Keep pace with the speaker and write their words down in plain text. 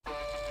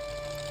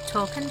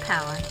Talk and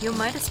Power, your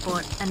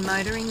motorsport and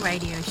motoring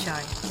radio show.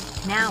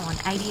 Now on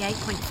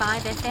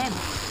 88.5 FM,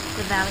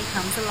 The Valley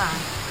Comes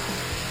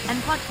Alive.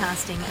 And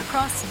podcasting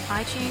across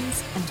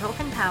iTunes and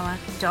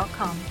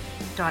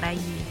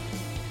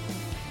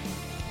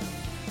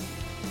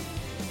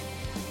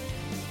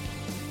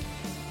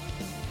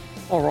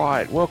talkandpower.com.au. All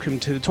right, welcome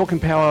to the Talk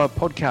and Power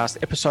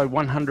podcast, episode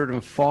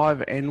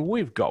 105, and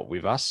we've got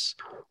with us,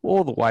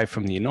 all the way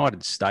from the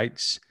United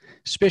States,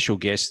 special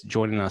guest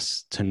joining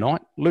us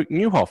tonight, Luke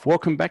Newhoff.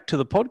 Welcome back to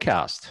the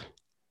podcast.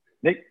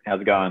 Nick,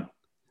 how's it going?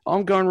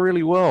 I'm going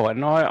really well,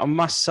 and I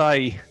must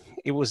say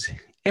it was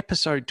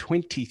episode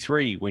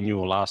 23 when you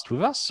were last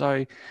with us.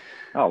 So,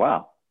 oh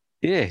wow,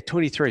 yeah,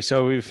 23.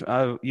 So we've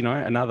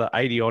another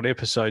 80 odd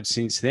episodes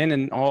since then,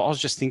 and I was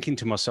just thinking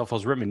to myself, I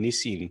was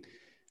reminiscing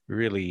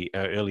really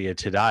earlier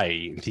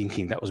today,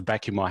 thinking that was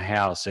back in my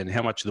house and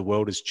how much the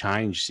world has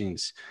changed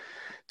since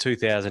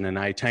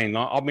 2018.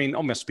 I mean,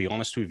 I must be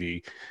honest with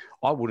you,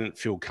 I wouldn't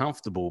feel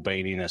comfortable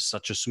being in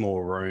such a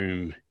small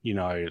room,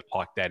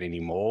 like that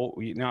anymore.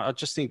 I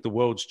just think the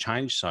world's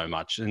changed so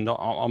much, and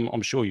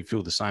I'm sure you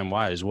feel the same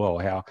way as well.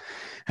 How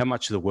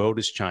much the world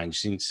has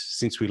changed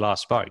since we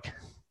last spoke.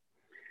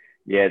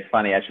 Yeah, it's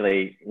funny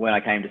actually. When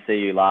I came to see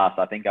you last,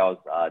 I think I was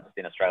just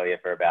in Australia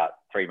for about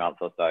 3 months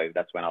or so.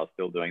 That's when I was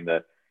still doing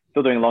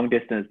long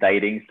distance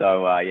dating.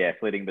 So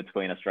flitting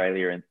between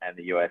Australia and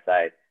the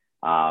USA.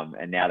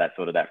 And now that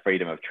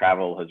freedom of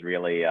travel has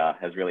really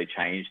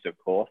changed, of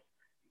course.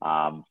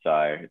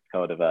 So it's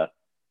kind of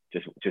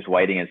just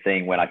waiting and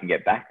seeing when I can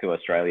get back to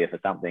Australia for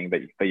something.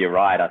 But you're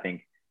right. I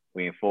think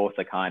we enforce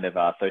a kind of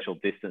social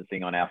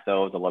distancing on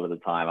ourselves a lot of the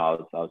time. I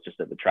was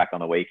just at the track on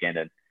the weekend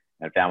and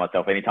found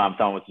myself, anytime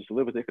someone was just a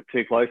little bit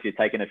too close, you're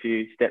taking a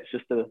few steps,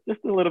 just a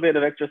little bit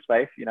of extra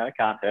space,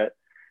 can't hurt.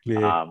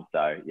 Yeah.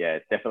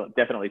 It's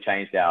definitely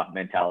changed our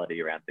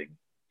mentality around things.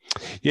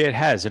 Yeah, it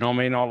has. And I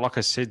mean, like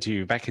I said to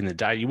you back in the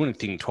day, you wouldn't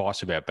think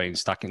twice about being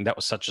stuck in. That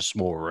was such a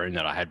small room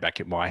that I had back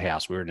at my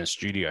house. We're in a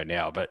studio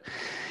now, but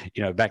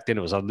back then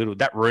it was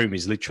that room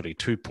is literally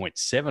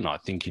 2.7, I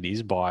think it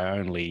is, by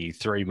only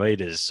 3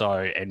 meters. So,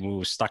 and we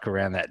were stuck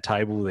around that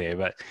table there,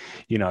 but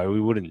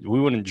we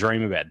wouldn't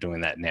dream about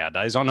doing that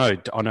nowadays. I know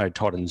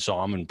Todd and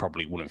Simon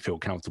probably wouldn't feel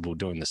comfortable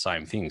doing the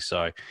same thing.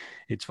 So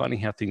it's funny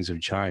how things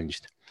have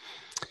changed.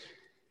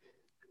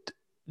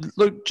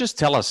 Luke, just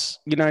tell us,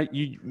 I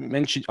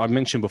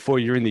mentioned before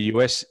you're in the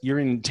US, you're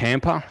in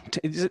Tampa.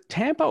 Is it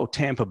Tampa or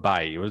Tampa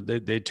Bay? Or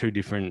they're two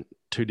different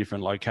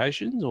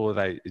locations, or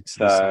it's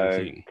the same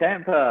thing?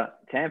 Tampa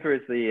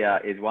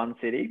is one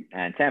city,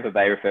 and Tampa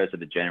Bay refers to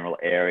the general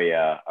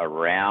area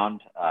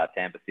around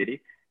Tampa City.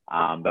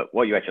 But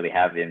what you actually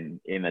have in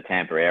the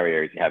Tampa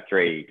area is you have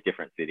 3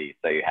 different cities.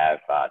 So you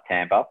have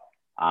Tampa,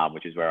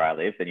 which is where I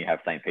live. Then you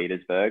have St.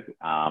 Petersburg,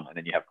 and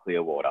then you have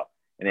Clearwater.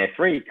 And there are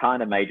 3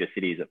 kind of major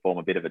cities that form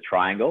a bit of a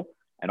triangle,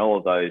 and all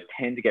of those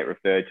tend to get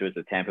referred to as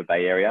the Tampa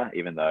Bay area,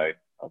 even though,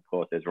 of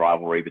course, there's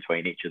rivalry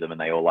between each of them,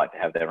 and they all like to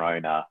have their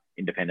own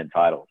independent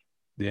titles.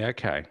 Yeah,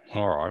 okay.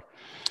 All right.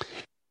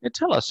 Now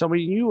tell us, I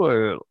mean, you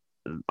were,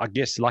 I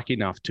guess, lucky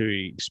enough to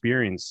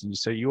experience,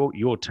 so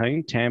your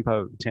team,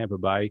 Tampa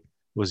Bay,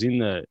 was in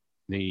the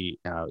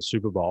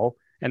Super Bowl,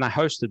 and they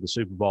hosted the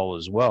Super Bowl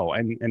as well,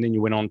 and then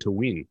you went on to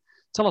win.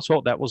 Tell us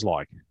what that was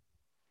like.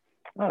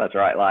 Oh, that's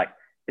right.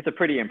 It's a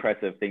pretty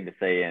impressive thing to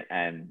see,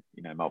 and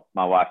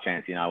my wife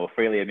Chancy and I will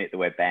freely admit that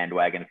we're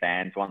bandwagon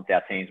fans. Once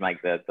our teams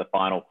make the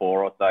final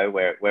 4 or so,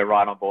 we're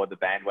right on board the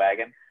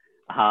bandwagon.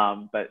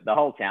 But the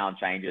whole town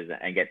changes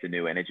and gets a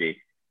new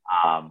energy.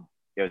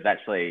 It was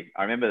actually,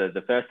 I remember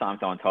the first time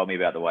someone told me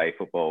about the way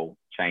football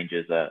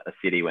changes a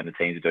city when the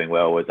teams are doing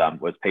well was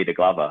Peter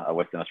Glover, a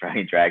Western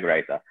Australian drag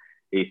racer.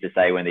 He used to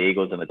say when the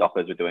Eagles and the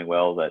Dockers were doing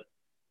well that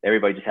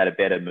everybody just had a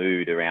better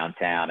mood around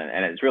town.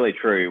 And it's really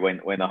true.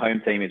 When the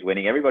home team is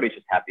winning, everybody's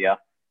just happier.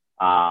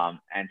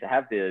 And to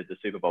have the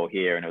Super Bowl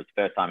here, and it was the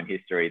first time in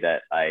history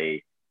that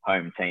a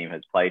home team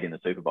has played in the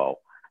Super Bowl,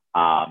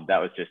 that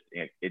was just,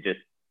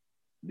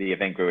 the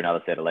event grew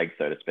another set of legs,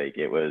 so to speak.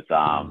 It was,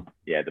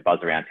 the buzz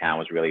around town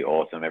was really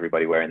awesome.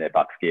 Everybody wearing their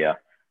Bucks gear.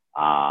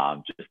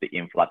 Just the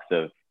influx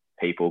of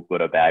people,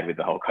 good or bad, with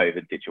the whole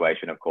COVID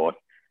situation, of course.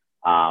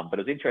 But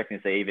it was interesting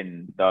to see,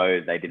 even though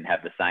they didn't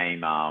have the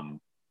same,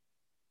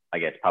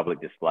 public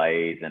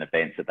displays and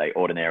events that they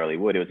ordinarily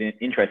would. It was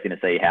interesting to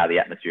see how the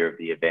atmosphere of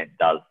the event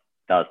does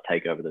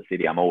take over the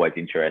city. I'm always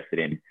interested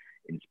in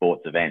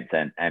sports events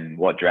and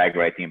what drag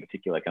racing in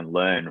particular can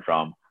learn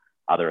from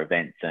other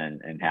events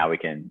and how we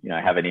can,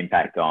 have an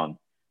impact on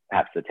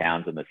perhaps the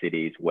towns and the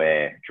cities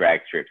where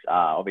drag strips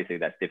are. Obviously,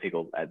 that's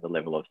difficult at the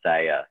level of,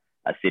 say, a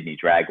Sydney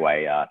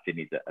dragway.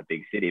 Sydney's a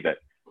big city, but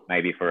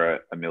maybe for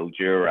a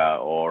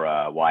Mildura or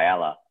a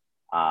Whyalla,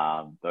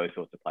 those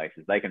sorts of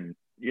places, they can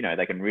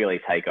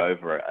really take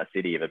over a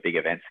city of a big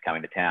events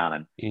coming to town.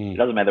 And it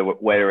doesn't matter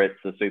whether it's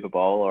the Super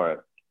Bowl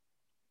or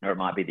it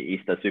might be the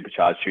Easter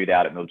Supercharged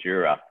Shootout at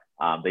Mildura.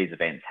 These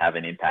events have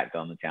an impact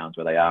on the towns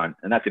where they are.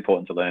 And that's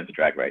important to learn for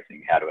drag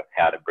racing, how to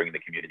bring the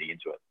community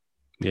into it.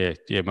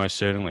 Yeah, most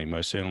certainly,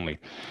 most certainly.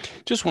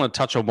 Just want to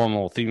touch on one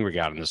more thing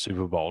regarding the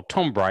Super Bowl.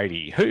 Tom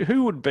Brady,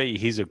 who would be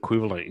his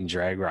equivalent in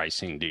drag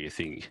racing, do you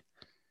think?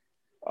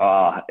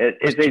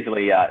 It's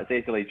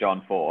easily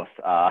John Force.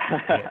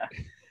 Yeah.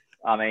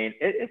 I mean,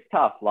 it's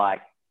tough.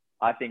 Like,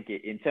 I think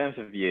in terms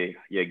of your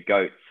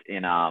goats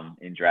in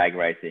drag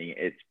racing,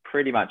 it's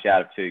pretty much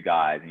out of two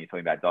guys, and you're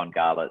talking about Don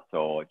Garlits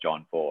or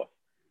John Force.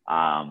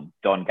 Don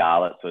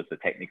Garlits was the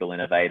technical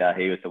innovator.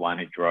 He was the one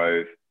who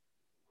drove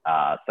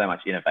so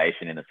much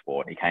innovation in the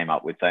sport. He came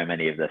up with so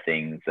many of the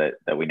things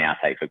that we now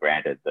take for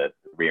granted, the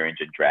rear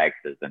engine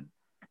dragsters and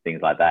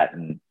things like that.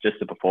 And just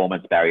the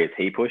performance barriers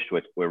he pushed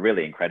were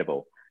really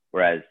incredible.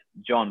 Whereas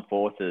John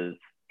Force's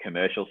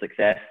commercial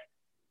success,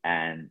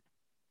 and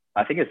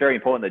I think it's very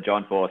important that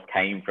John Force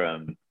came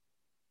from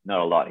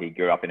not a lot. He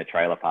grew up in a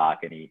trailer park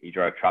and he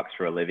drove trucks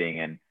for a living,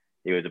 and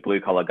he was a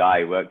blue collar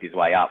guy who worked his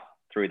way up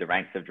through the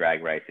ranks of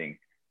drag racing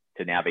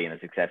to now be in a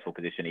successful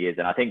position he is.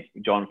 And I think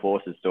John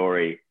Force's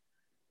story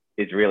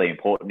is really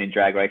important in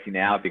drag racing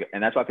now,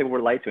 and that's why people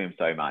relate to him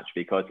so much,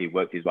 because he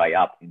worked his way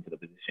up into the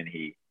position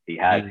he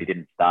has. He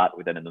didn't start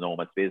with an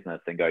enormous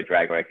business and go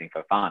drag racing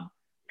for fun.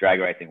 Drag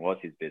racing was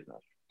his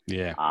business.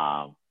 Yeah.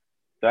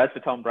 So as for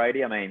Tom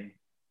Brady, I mean,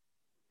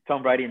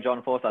 Tom Brady and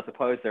John Force, I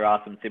suppose there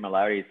are some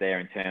similarities there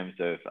in terms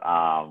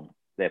of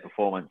their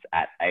performance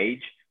at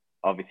age.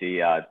 Obviously,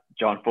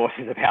 John Force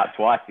is about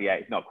twice the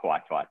age, not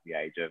quite twice the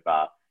age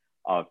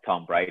of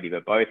Tom Brady,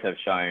 but both have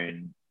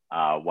shown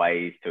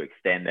ways to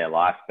extend their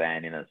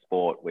lifespan in a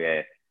sport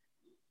where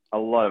a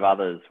lot of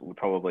others would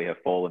probably have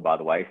fallen by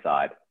the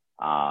wayside.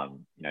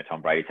 Tom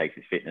Brady takes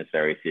his fitness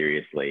very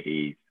seriously.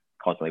 He's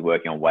constantly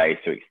working on ways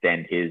to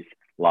extend his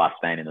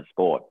lifespan in the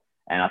sport.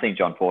 And I think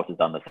John Force has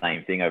done the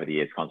same thing over the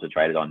years,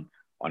 concentrated on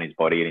his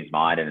body and his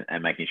mind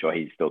and making sure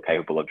he's still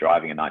capable of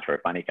driving a nitro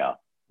funny car.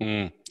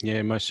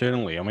 Yeah, most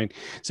certainly. I mean,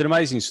 it's an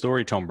amazing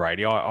story, Tom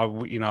Brady.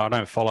 I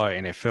don't follow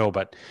NFL,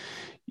 but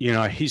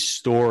his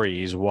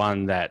story is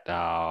one that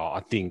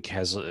I think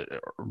has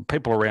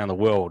people around the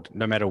world,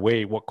 no matter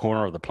what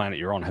corner of the planet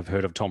you're on, have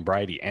heard of Tom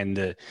Brady. And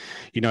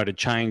to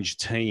change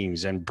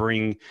teams and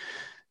bring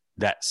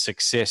that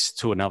success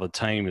to another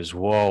team as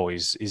well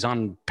is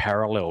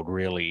unparalleled,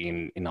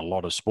 really, in a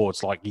lot of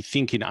sports. Like, you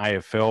think in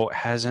AFL,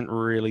 hasn't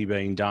really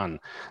been done.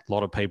 A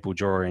lot of people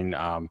drawing,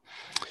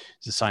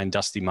 saying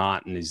Dusty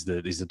Martin is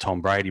the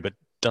Tom Brady, but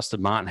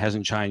Dustin Martin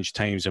hasn't changed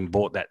teams and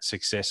brought that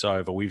success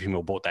over with him,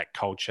 or brought that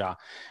culture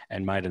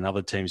and made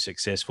another team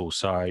successful.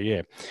 So,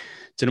 yeah,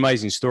 it's an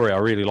amazing story. I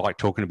really like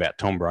talking about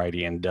Tom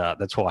Brady, and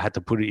that's why I had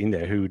to put it in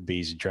there, who would be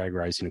his drag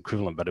racing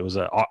equivalent. But it was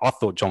I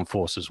thought John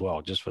Force as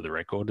well, just for the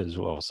record as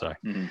well. So,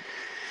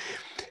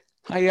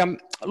 Hey,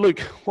 Luke,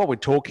 while we're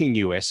talking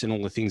US and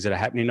all the things that are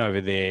happening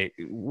over there,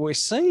 we're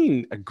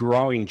seeing a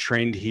growing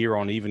trend here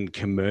on even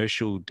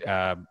commercial,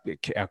 our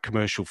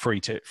commercial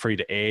free to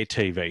air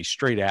TV,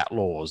 Street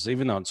Outlaws,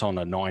 even though it's on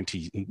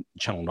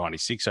channel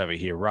 96 over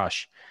here,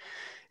 Rush.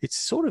 It's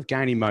sort of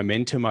gaining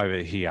momentum over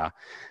here.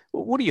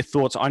 What are your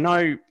thoughts? I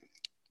know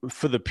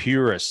for the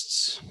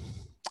purists,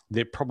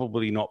 they're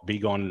probably not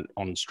big on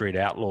Street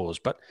Outlaws,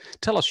 but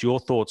tell us your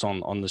thoughts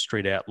on the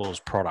Street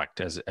Outlaws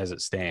product as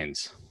it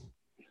stands.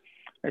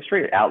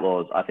 Street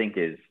Outlaws, I think,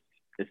 is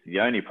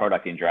the only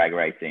product in drag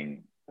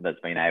racing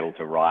that's been able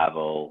to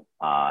rival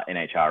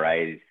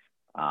NHRA's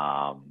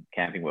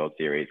Camping World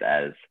Series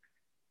as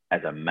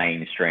a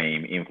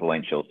mainstream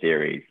influential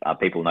series.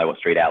 People know what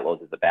Street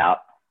Outlaws is about.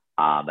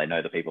 They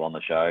know the people on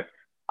the show.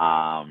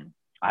 I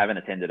haven't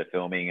attended a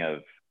filming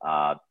of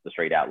the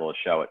Street Outlaws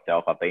show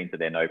itself. I've been to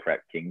their No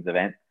Prep Kings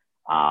event.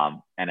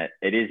 And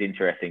it is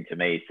interesting to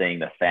me seeing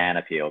the fan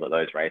appeal that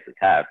those races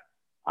have.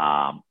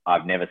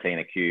 I've never seen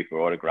a queue for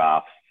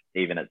autographs,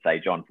 even at, say,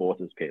 John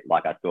Force's pit,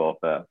 like I saw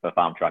for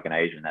Farm Truck and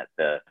Asian at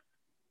the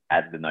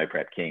No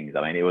Prep Kings.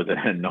 I mean, it was an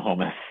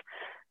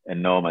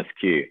enormous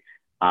queue.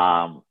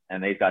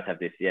 And these guys have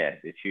this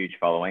huge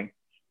following.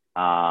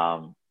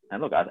 And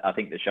look, I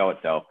think the show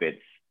itself,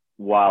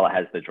 while it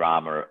has the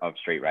drama of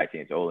street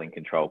racing, it's all in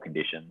controlled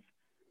conditions.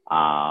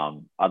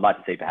 I'd like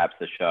to see perhaps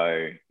the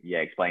show,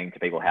 explaining to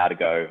people how to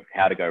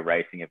go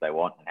racing if they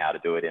want, and how to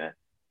do it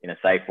in a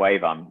safe way.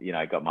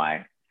 I've got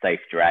my safe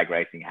drag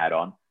racing hat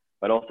on,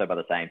 but also by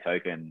the same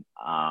token,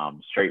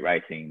 street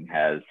racing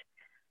has,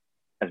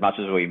 as much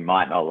as we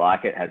might not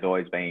like it, has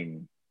always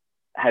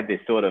had this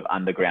sort of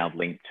underground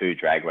link to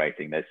drag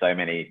racing. There's so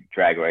many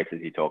drag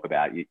races you talk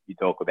about. You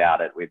talk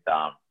about it with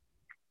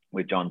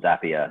John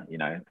Zappia,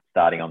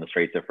 starting on the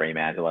streets of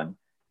Fremantle, and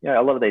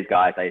a lot of these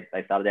guys,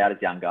 they started out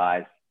as young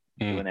guys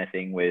doing their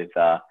thing with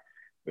cars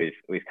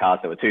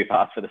that were too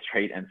fast for the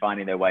street and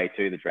finding their way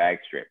to the drag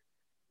strip.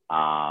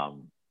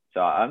 So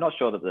I'm not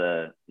sure that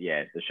the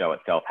show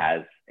itself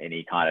has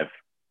any kind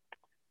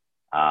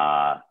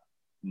of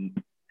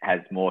has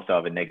more so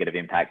of a negative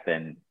impact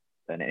than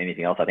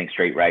anything else. I think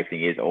street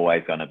racing is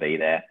always going to be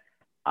there.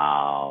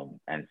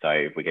 And so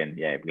if we can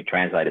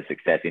translate a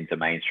success into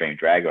mainstream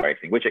drag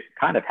racing, which it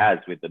kind of has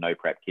with the No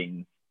Prep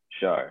Kings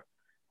show,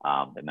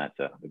 then that's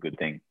a good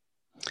thing.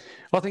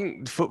 I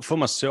think for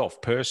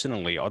myself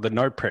personally, the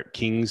No Prep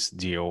Kings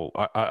deal,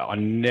 I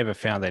never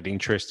found that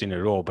interesting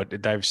at all,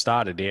 but they've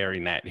started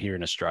airing that here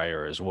in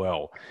Australia as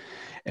well.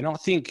 And I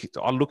think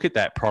I look at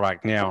that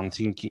product now and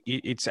think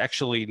it's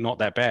actually not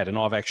that bad. And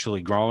I've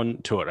actually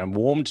grown to it and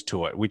warmed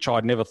to it, which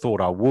I'd never thought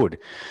I would.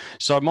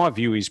 So my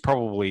view is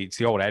probably, it's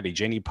the old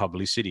adage, any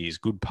publicity is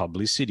good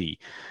publicity.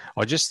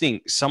 I just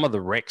think some of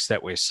the wrecks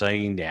that we're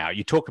seeing now,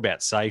 you talk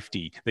about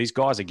safety, these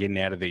guys are getting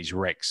out of these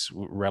wrecks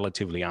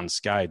relatively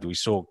unscathed. We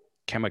saw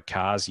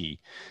Kamikaze,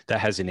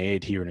 that hasn't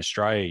aired here in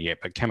Australia yet,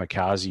 but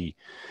Kamikaze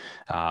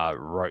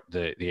wrote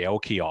the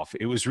Elkie off.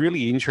 It was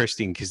really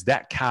interesting because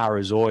that car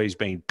has always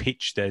been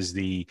pitched as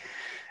the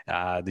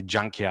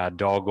junkyard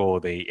dog or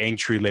the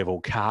entry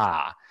level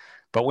car.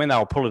 But when they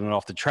were pulling it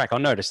off the track, I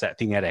noticed that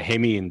thing had a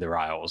Hemi in the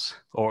rails,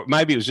 or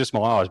maybe it was just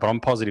my eyes, but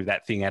I'm positive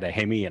that thing had a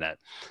Hemi in it,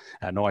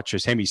 a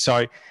nitrous Hemi.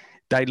 So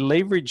they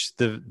leveraged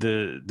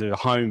the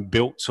home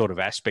built sort of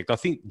aspect. I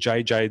think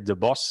JJ the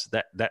Boss,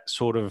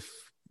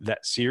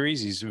 that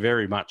series is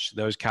very much,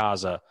 those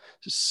cars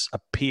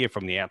appear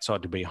from the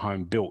outside to be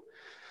home built.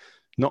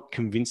 Not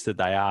convinced that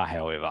they are,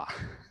 however.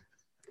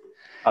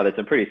 Oh, there's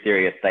some pretty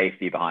serious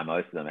safety behind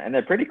most of them, and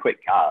they're pretty quick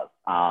cars.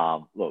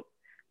 Look,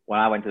 when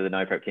I went to the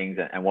No Prep Kings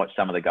and watched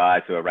some of the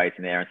guys who were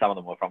racing there, and some of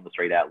them were from the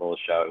Street Outlaws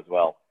show as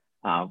well,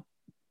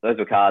 those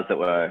were cars that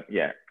were,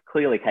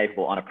 clearly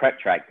capable on a prep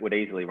track, would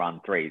easily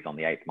run threes on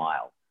the 8th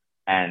mile.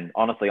 And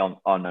honestly, on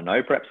a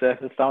no prep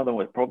surface, some of them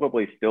were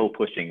probably still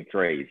pushing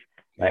threes.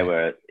 They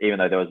were, even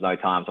though there was no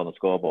times on the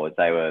scoreboards,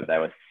 they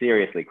were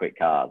seriously quick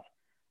cars.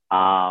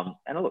 And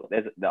look,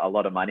 there's a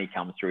lot of money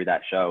comes through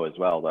that show as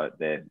well.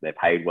 They're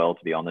paid well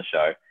to be on the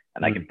show,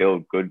 and they can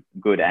build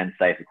good and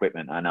safe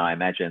equipment. And I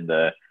imagine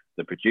the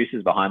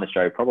producers behind the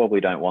show probably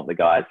don't want the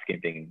guys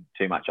skimping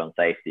too much on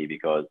safety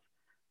because,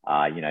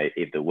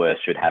 if the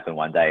worst should happen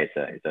one day,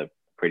 it's a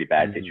pretty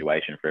bad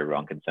situation for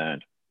everyone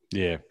concerned.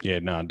 Yeah,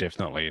 no,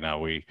 definitely. No,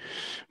 we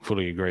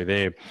fully agree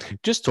there.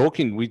 Just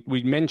talking,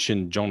 we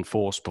mentioned John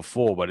Force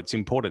before, but it's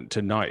important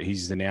to note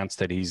he's announced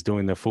that he's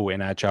doing the full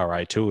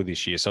NHRA tour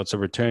this year. So it's a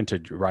return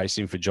to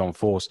racing for John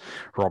Force,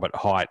 Robert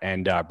Hight,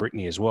 and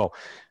Brittany as well.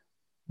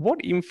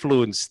 What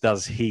influence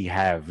does he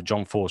have,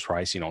 John Force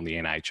Racing, on the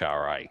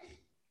NHRA?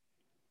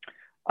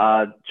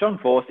 John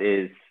Force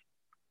is,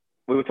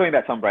 we were talking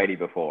about Tom Brady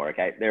before,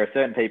 okay? There are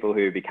certain people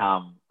who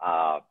become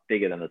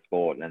bigger than the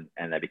sport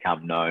and they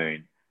become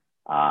known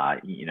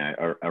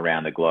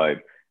around the globe.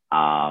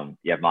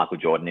 You have Michael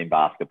Jordan in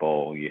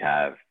basketball, you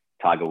have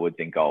Tiger Woods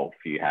in golf,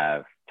 you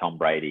have Tom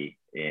Brady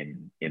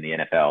in the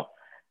NFL.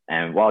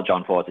 And while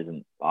John Force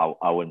isn't,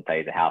 I wouldn't say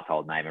he's a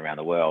household name around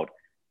the world,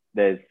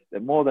 there's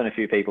more than a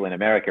few people in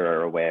America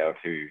are aware of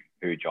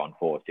who John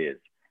Force is.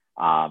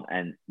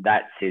 And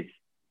that's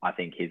I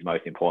think his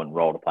most important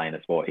role to play in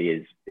the sport. He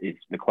is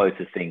the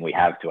closest thing we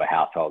have to a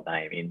household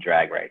name in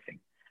drag racing.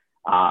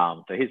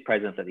 So his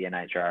presence at the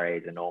NHRA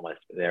is enormous.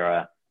 There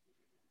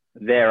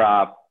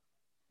are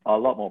a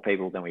lot more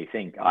people than we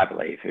think, I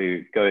believe,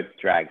 who go to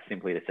drag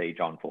simply to see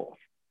John Force.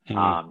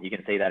 You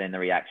can see that in the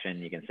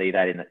reaction. You can see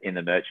that in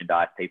the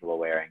merchandise people are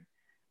wearing.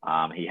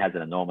 He has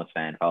an enormous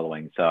fan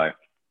following. So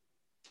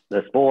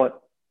the sport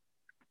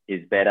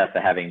is better for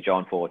having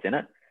John Force in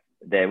it.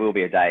 There will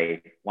be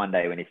one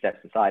day when he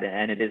steps aside,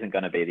 and it isn't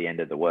going to be the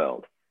end of the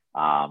world.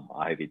 I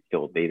hope he'd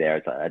still be there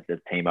as a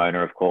team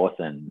owner, of course,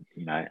 and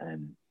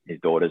his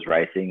daughter's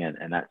racing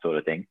and that sort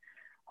of thing.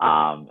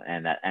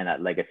 And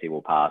that legacy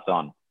will pass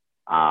on.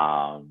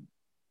 I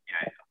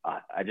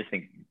just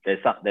think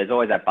there's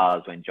always that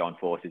buzz when John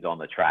Force is on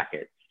the track.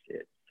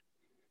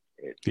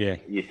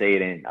 You see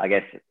it in, I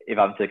guess, if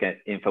I'm taking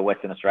in for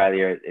Western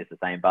Australia, it's the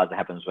same buzz that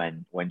happens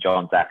when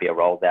John Zappia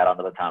rolls out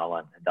onto the tunnel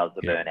and does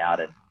the burnout,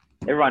 and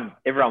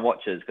everyone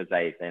watches because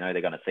they know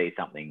they're going to see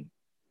something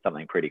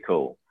pretty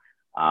cool.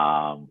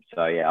 I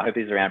hope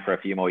he's around for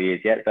a few more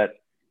years yet, but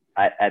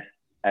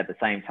at the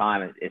same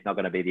time, it's not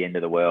going to be the end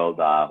of the world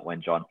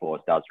when John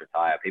Force does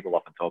retire. People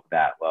often talk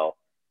about, what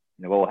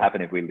will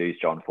happen if we lose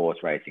John Force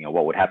racing, or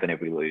what would happen if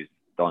we lose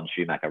Don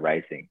Schumacher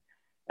racing?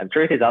 And the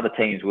truth is, other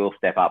teams will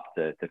step up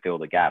to fill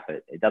the gap.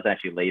 It doesn't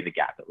actually leave a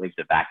gap; it leaves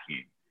a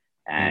vacuum.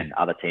 And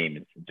other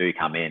teams do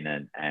come in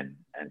and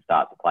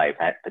start to play.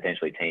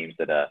 Potentially, teams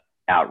that are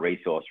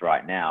out-resourced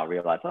right now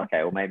realize,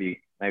 okay, well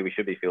maybe we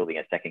should be fielding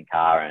a second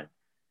car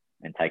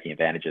and taking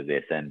advantage of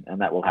this, and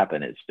that will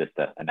happen. It's just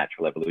a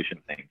natural evolution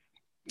of things.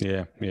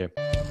 Yeah.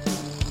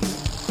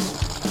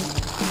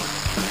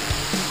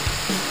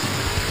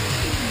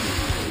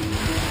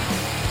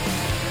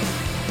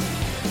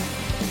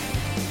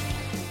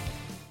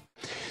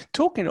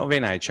 Talking of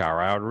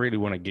NHRA, I really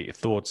want to get your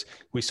thoughts.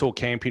 We saw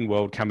Camping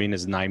World come in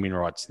as naming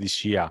rights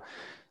this year.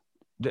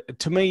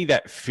 To me,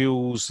 that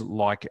feels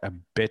like a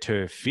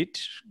better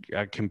fit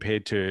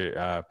compared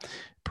to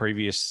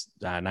previous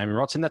naming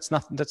rights, and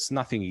that's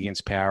nothing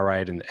against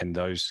Powerade and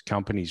those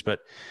companies,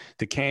 but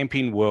the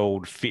Camping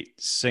World fit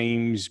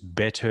seems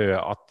better.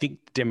 I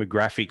think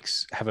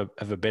demographics have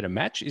a better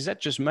match. Is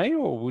that just me,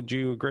 or would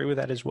you agree with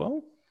that as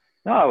well?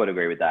 No, I would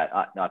agree with that.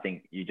 I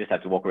think you just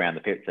have to walk around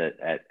the pits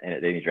at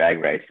any drag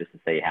race just to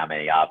see how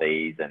many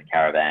RVs and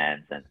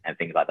caravans and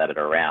things like that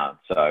are around.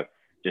 So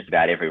just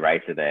about every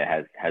racer there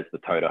has the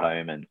toter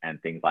home and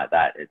things like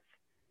that.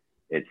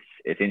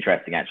 It's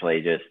interesting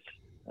actually just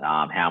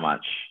how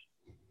much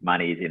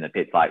money is in the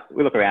pits. Like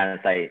we look around and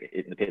say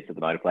in the pits of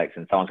the Motorplex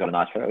and someone's got a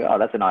nice trailer. Oh,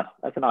 that's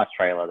a nice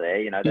trailer there.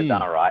 You know, they've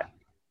done all right.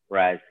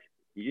 Whereas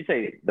you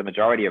see the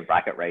majority of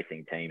bracket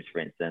racing teams, for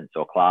instance,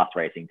 or class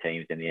racing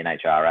teams in the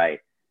NHRA,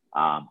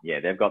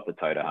 they've got the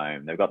toter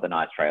home, they've got the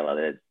nice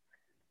trailer.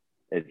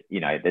 There's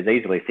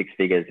easily six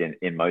figures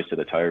in most of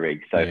the tow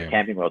rigs. So for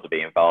Camping World to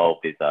be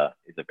involved is a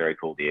very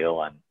cool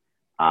deal. And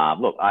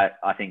look,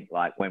 I think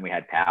like when we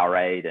had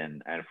Powerade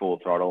and Full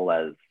Throttle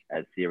as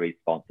series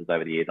sponsors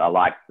over the years, I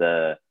liked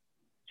the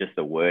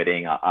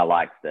wording. I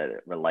liked that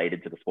it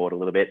related to the sport a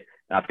little bit.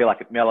 And I feel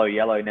like Mellow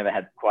Yellow never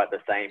had quite the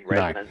same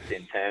resonance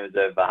in terms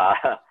of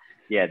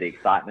the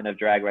excitement of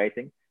drag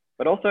racing.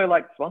 But also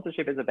like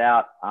sponsorship is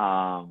about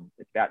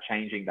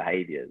changing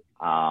behaviors,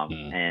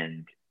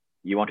 and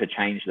you want to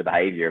change the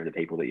behavior of the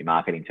people that you're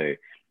marketing to.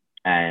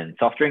 And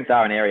soft drinks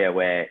are an area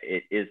where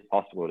it is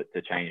possible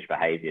to change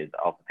behaviors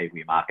of the people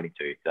you're marketing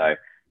to. So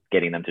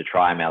getting them to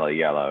try Mellow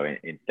Yellow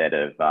instead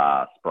of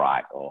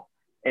Sprite or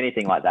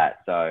anything like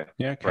that. So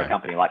for a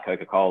company like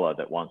Coca-Cola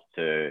that wants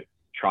to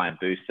try and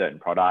boost certain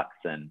products,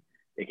 and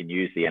it can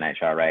use the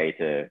NHRA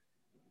to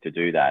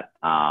do that.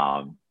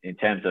 In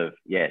terms of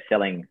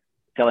selling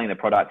the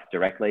products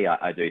directly,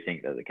 I do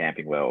think that the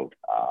Camping World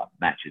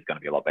match is going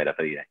to be a lot better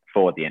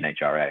for the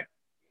NHRA.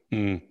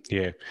 No,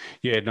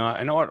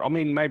 and I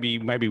mean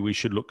maybe we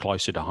should look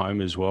closer to home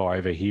as well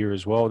over here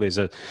as well. There's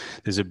a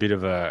bit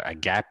of a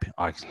gap.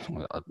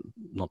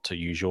 Not to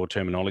use your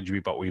terminology,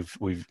 but we've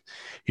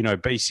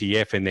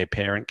BCF and their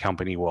parent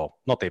company, well,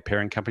 not their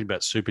parent company,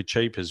 but Super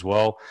Cheap as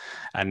well,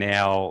 are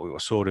now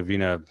sort of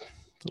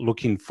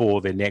looking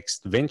for their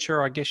next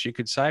venture, I guess you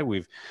could say,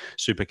 with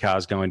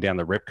supercars going down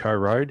the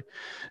Repco road.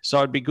 So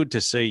it'd be good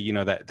to see,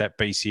 that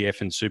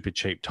BCF and Super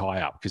Cheap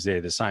tie up, because they're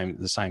the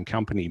same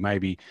company.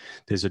 Maybe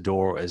there's a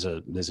door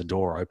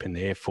open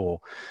there for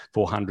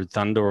 400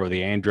 Thunder or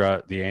the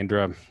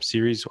Andra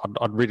series.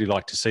 I'd really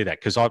like to see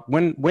that, because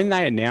when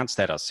they announced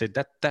that, I said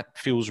that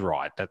feels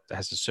right. That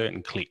has a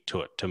certain click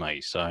to it to me.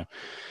 So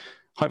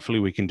hopefully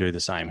we can do the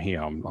same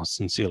here. I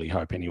sincerely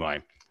hope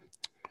anyway.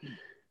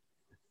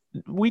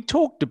 We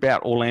talked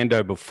about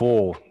Orlando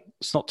before.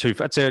 It's not too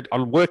far. I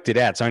worked it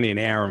out. It's only an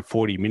hour and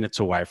 40 minutes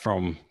away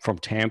from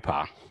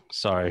Tampa.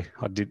 So I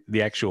did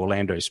the actual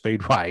Orlando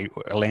Speed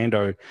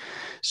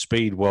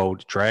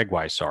World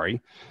Dragway,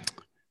 sorry.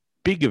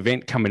 Big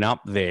event coming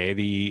up there.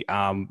 The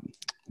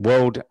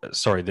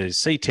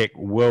CTEC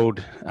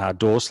World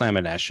Door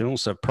Slammer National.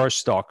 So Pro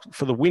Stock,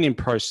 for the win in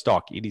Pro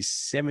Stock, it is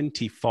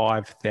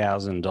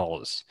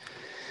 $75,000.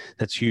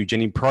 That's huge.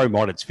 And in Pro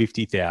Mod, it's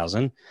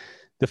 $50,000.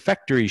 The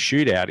factory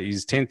shootout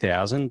is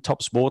 $10,000.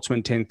 Top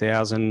Sportsman,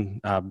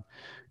 $10,000.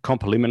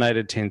 Comp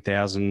Eliminated,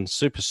 $10,000.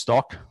 Super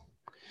Stock,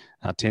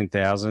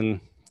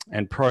 $10,000.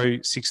 And Pro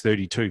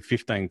 632,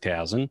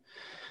 $15,000.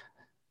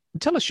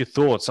 Tell us your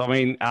thoughts. I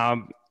mean, I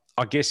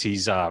guess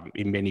he's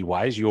in many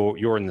ways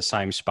you're in the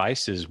same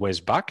space as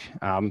Wes Buck.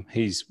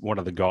 He's one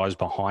of the guys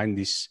behind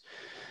this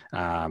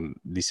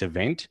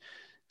event.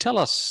 Tell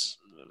us,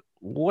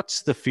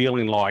 what's the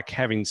feeling like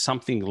having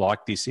something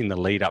like this in the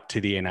lead up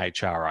to the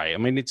NHRA? I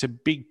mean, it's a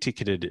big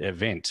ticketed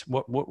event.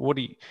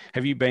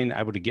 Have you been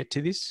able to get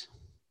to this?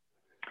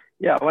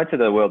 Yeah, I went to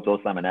the World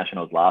Door Slammer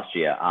Nationals last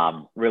year.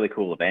 Really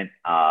cool event.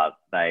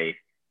 They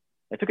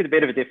took a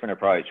bit of a different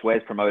approach.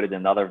 Wes promoted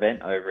another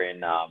event over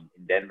in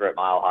Denver at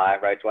Mile High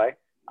Raceway.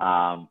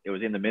 It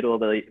was in the middle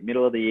of the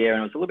year,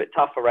 and it was a little bit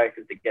tough for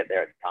racers to get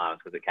there at times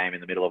because it came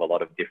in the middle of a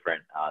lot of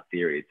different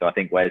series. So I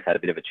think Wes had a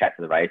bit of a chat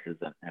to the racers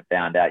and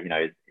found out,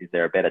 is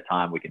there a better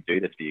time we can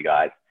do this for you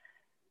guys?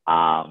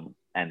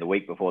 And the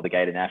week before the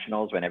Gator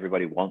Nationals, when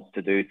everybody wants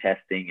to do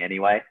testing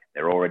anyway,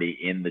 they're already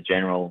in the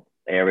general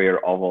area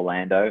of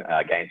Orlando.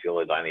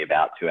 Gainesville is only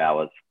about 2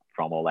 hours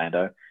from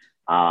Orlando.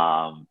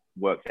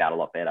 Works out a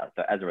lot better.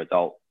 So as a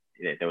result,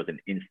 there was an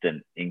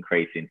instant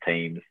increase in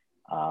teams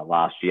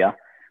last year.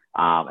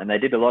 And they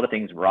did a lot of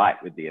things right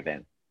with the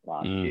event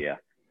last year.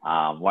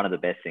 One of the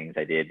best things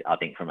they did, I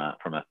think, from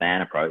a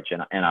fan approach,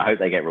 and I hope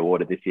they get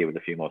rewarded this year with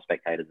a few more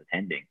spectators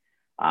attending,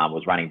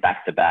 was running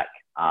back-to-back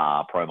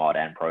Pro Mod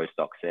and Pro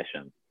Stock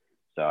sessions.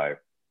 So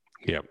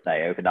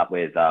they opened up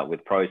with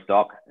Pro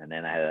Stock, and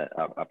then they had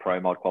a Pro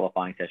Mod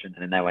qualifying session,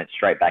 and then they went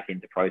straight back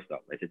into Pro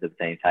Stock. They said to the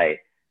teams, hey,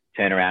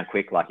 turn around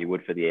quick like you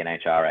would for the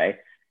NHRA,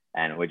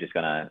 and we're just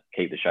going to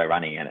keep the show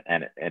running.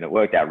 And it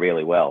worked out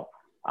really well.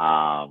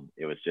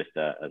 It was just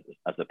a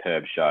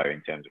superb show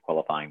in terms of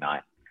qualifying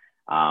night.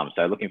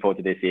 So looking forward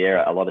to this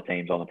year. A lot of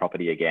teams on the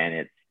property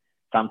again.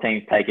 Some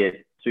teams take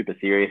it super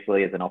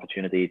seriously as an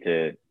opportunity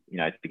to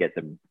get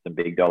some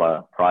big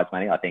dollar prize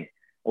money. I think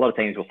a lot of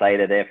teams will say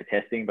they're there for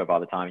testing, but by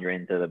the time you're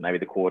into maybe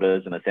the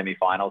quarters and the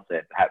semifinals,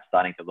 they're perhaps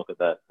starting to look at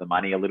the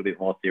money a little bit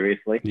more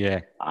seriously. Yeah.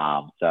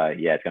 So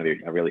it's going to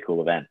be a really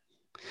cool event.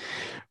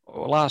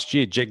 Last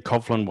year, Jed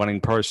Coughlin won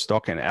in pro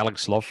stock and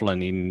Alex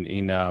Laughlin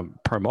in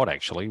pro mod,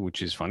 actually,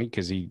 which is funny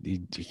because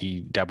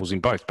he dabbles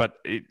in both.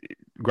 But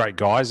great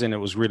guys, and it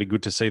was really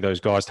good to see those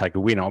guys take a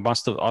win. I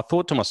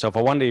thought to myself,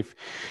 I wonder if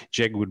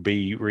Jeg would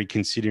be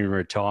reconsidering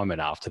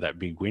retirement after that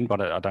big win, but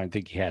I don't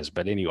think he has.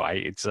 But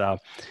anyway, it's a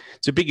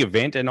big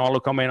event, and I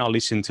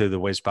listen to the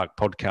Westbuck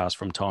podcast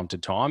from time to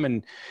time,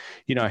 and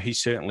he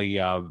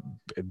certainly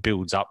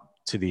builds up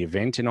to the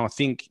event. And I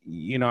think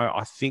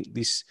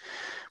this,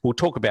 we'll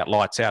talk about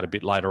Lights Out a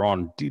bit later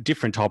on,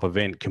 different type of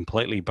event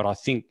completely. But I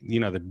think,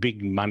 the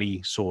big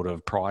money sort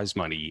of prize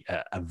money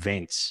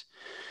events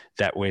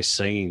that we're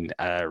seeing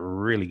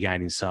really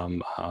gaining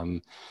some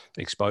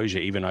exposure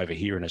even over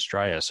here in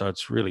Australia. So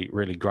it's really,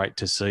 really great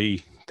to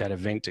see that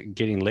event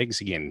getting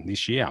legs again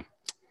this year.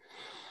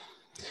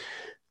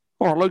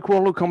 All right, Luke.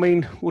 Well, look,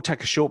 we'll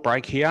take a short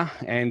break here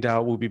and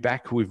we'll be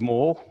back with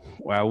more.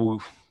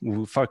 We'll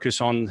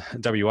focus on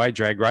WA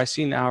drag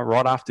racing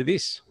right after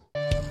this.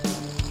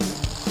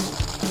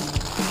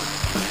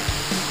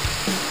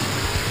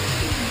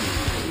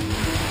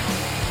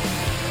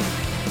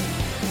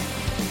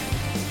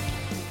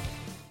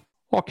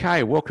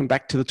 Okay, welcome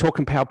back to the Talk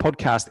and Power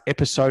podcast,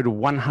 episode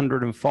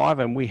 105,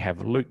 and we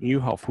have Luke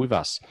Newhoff with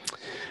us.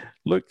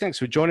 Luke, thanks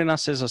for joining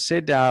us. As I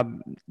said,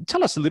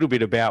 tell us a little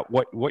bit about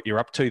what you're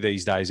up to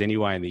these days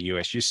anyway in the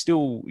US.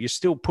 You're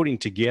still putting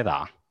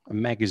together a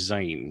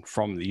magazine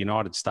from the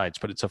United States,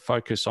 but it's a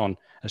focus on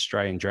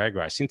Australian drag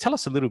racing. Tell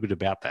us a little bit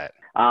about that.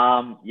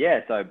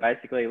 So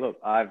basically, look,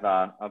 I've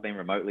been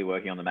remotely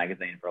working on the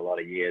magazine for a lot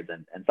of years,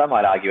 and some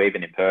might argue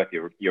even in Perth,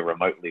 you're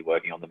remotely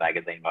working on the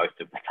magazine most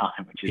of the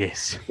time, which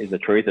is the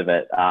truth of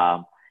it.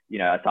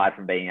 Aside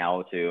from being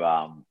able to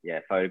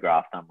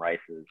photograph some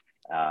races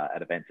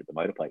at events at the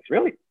Motorplex,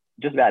 really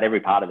just about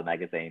every part of the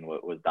magazine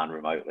was done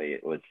remotely.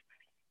 It was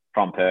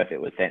from Perth, it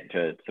was sent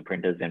to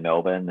printers in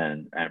Melbourne,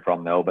 and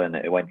from Melbourne,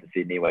 it went to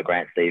Sydney, where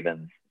Grant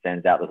Stevens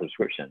sends out the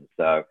subscription.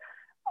 So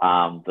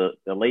the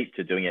leap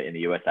to doing it in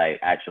the USA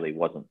actually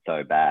wasn't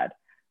so bad.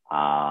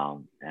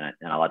 And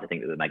I like to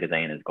think that the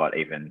magazine has got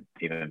even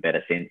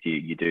better since.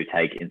 You do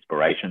take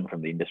inspiration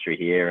from the industry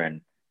here and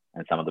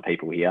some of the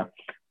people here.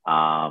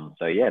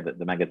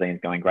 The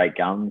magazine's going great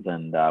guns,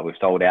 and we've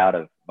sold out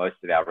of most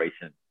of our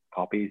recent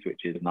copies,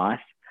 which is nice.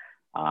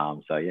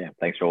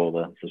 Thanks for all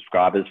the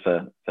subscribers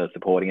for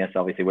supporting us.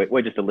 Obviously,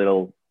 we're just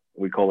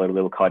we call it a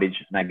little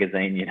cottage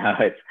magazine.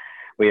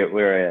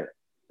 We're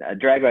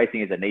drag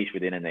racing is a niche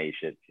within a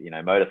niche. It's,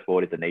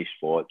 motorsport is a niche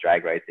sport.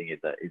 Drag racing is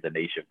a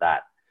niche of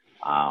that.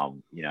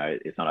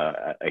 It's not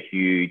a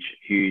huge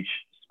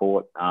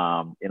sport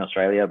in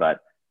Australia,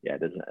 but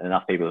there's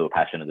enough people who are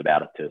passionate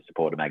about it to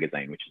support a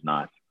magazine, which is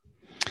nice.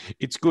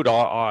 It's good.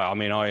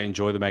 I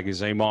enjoy the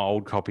magazine. My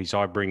old copies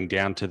I bring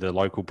down to the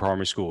local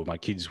primary school. My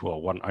kids,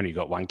 only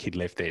got one kid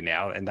left there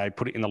now, and they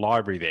put it in the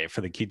library there for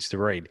the kids to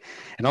read.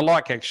 And I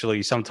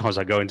sometimes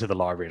I go into the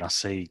library and I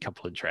see a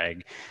couple of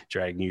drag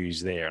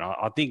news there, and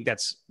I think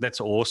that's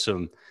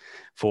awesome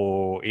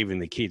for even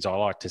the kids. I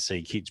like to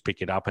see kids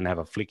pick it up and have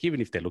a flick, even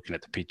if they're looking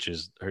at the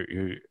pictures.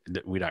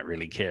 We don't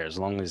really care, as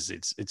long as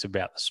it's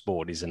about the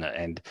sport, isn't it?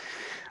 And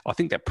I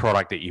think that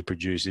product that you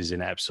produce is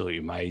an absolutely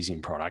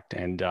amazing product.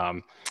 And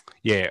head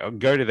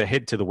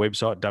to the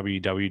website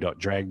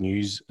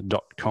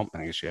www.dragnews.com.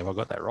 Actually, have I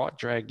got that right?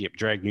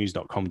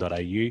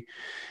 Dragnews.com.au,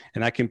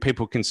 and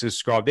people can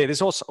subscribe there.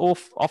 There's also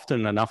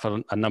often a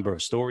number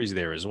of stories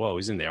there as well,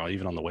 isn't there?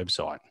 Even on the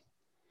website.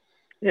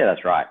 Yeah,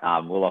 that's right.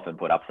 We'll often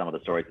put up some of the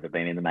stories that have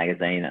been in the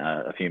magazine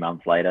a few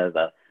months later.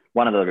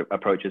 One of the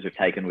approaches we've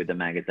taken with the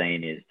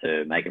magazine is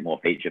to make it more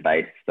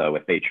feature-based. So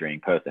we're featuring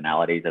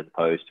personalities as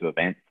opposed to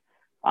events.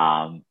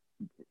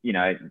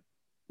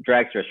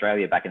 Dragster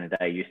Australia back in the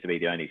day used to be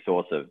the only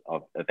source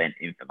of event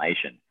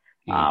information.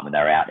 And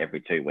they're out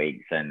every 2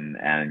 weeks,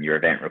 and your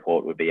event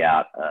report would be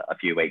out a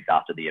few weeks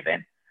after the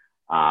event.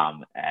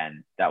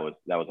 And that was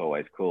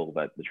always cool.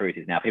 But the truth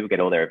is now people get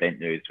all their event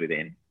news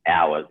within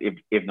hours,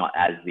 if not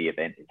as the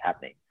event is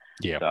happening.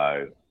 Yeah.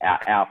 So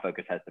our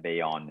focus has to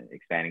be on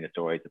expanding the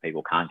stories that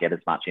people can't get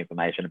as much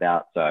information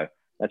about. So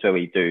that's where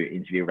we do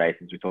interview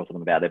racers. We talk to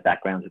them about their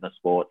backgrounds in the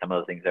sport, some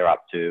of the things they're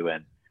up to,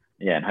 and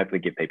hopefully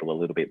give people a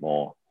little bit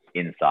more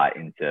insight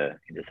into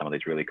some of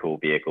these really cool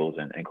vehicles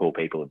and cool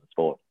people in the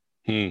sport.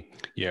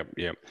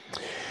 Yeah.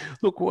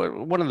 Look,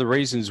 one of the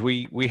reasons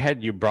we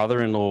had your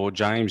brother-in-law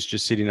James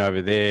just sitting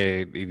over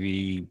there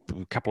a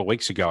couple of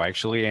weeks ago,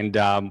 actually, and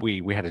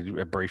we had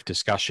a brief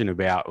discussion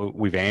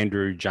with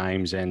Andrew,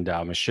 James, and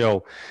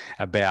Michelle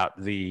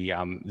about the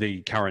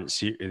current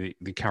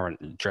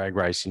drag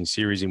racing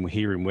series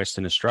here in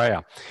Western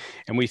Australia,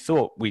 and we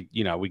thought we'd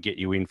get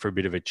you in for a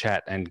bit of a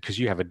chat, and because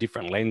you have a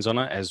different lens on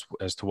it as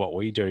to what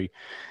we do,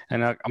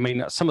 and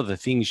some of the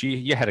things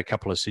you had a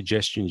couple of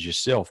suggestions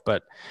yourself,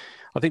 but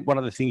I think one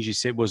of the things you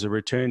said was a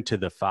return to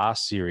the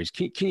Fast series.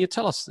 Can you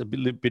tell us a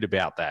bit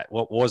about that?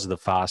 What was the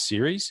Fast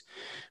series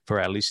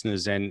for our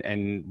listeners,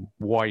 and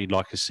why you'd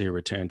like to see a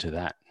return to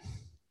that?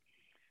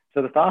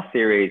 So the Fast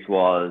Series is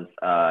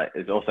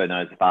also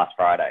known as the Fast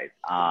Fridays.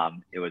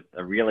 It was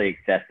a really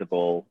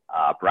accessible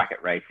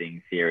bracket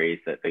racing series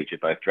that featured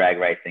both drag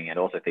racing and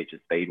also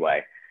featured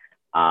speedway.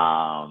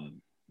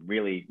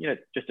 Really,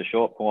 just a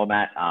short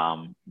format,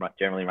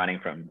 generally running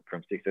from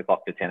 6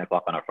 o'clock to 10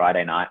 o'clock on a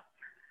Friday night.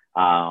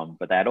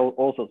 But they had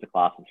all sorts of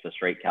classes for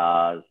street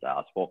cars,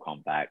 sport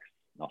compacts,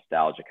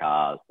 nostalgia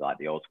cars, like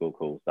the old school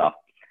cool stuff.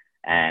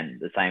 And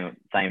the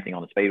same thing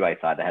on the speedway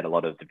side. They had a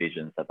lot of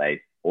divisions that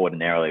they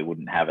ordinarily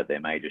wouldn't have at their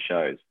major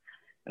shows.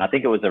 And I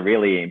think it was a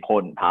really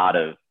important part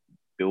of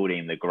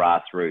building the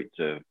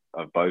grassroots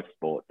of both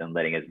sports and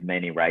letting as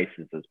many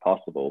races as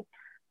possible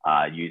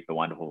use the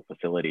wonderful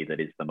facility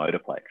that is the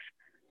Motorplex.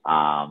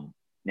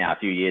 Now, a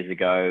few years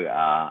ago,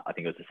 I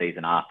think it was the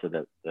season after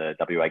the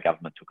WA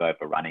government took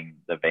over running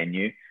the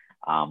venue.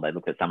 They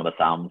looked at some of the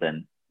sums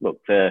and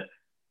look,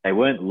 they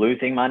weren't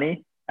losing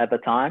money at the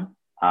time.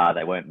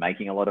 They weren't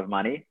making a lot of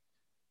money.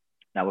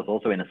 That was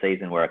also in a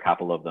season where a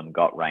couple of them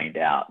got rained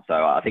out. So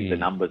I think the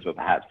numbers were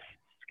perhaps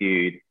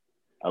skewed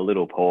a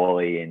little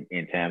poorly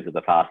in terms of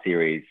the Fast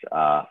Series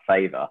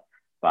favour.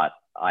 But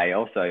I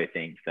also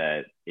think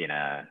that in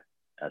a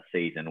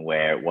season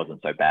where it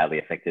wasn't so badly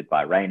affected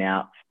by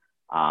rainouts,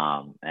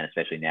 and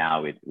especially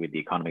now with the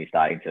economy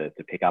starting to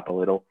pick up a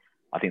little,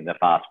 I think the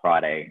Fast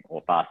Friday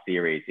or Fast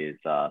Series is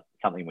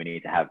something we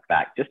need to have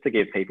back just to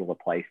give people a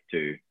place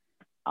to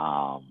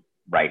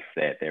race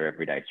their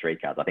everyday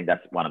street cars. I think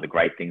that's one of the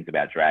great things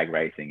about drag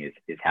racing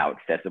is how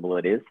accessible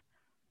it is.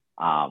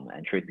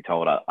 And truth be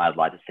told, I'd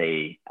like to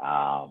see,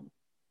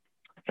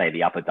 say,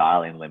 the upper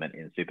dial-in limit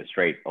in Super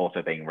Street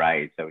also being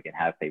raised so we can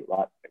have people,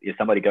 like if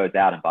somebody goes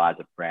out and buys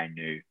a brand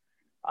new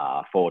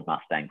Ford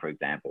Mustang, for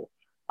example,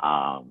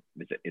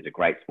 it's a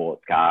great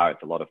sports car.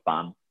 It's a lot of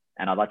fun.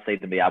 And I'd like to see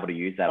them be able to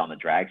use that on the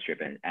drag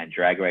strip. And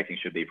drag racing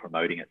should be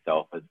promoting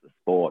itself as the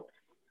sport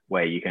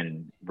where you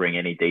can bring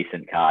any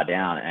decent car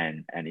down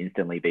and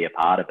instantly be a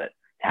part of it.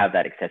 To have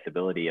that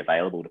accessibility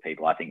available to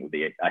people, I think would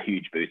be a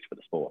huge boost for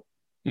the sport.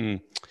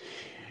 Mm.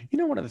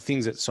 One of the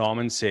things that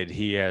Simon said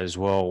here as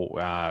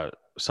well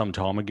some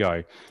time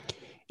ago,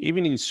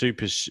 even in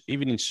Super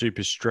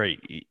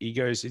Street, he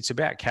goes, it's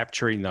about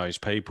capturing those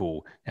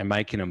people and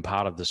making them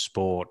part of the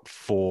sport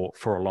for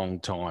a long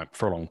time,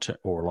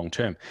 or a long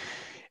term.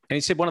 And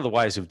he said one of the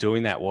ways of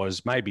doing that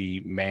was maybe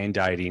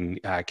mandating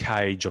a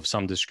cage of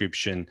some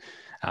description,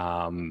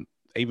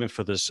 even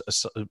for this,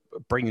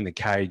 bringing the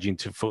cage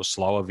for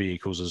slower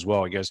vehicles as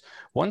well. He goes,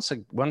 once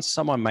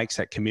someone makes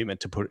that commitment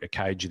to put a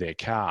cage in their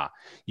car,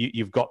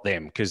 you've got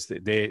them because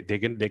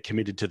they're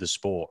committed to the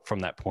sport from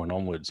that point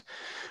onwards.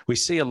 We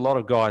see a lot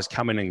of guys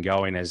coming and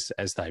going as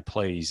they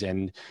please,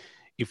 and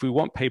if we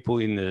want people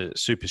in the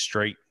Super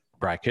Street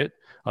bracket,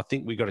 I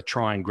think we've got to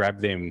try and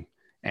grab them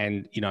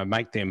and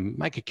make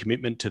a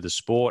commitment to the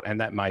sport,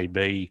 and that may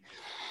be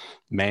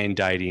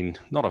mandating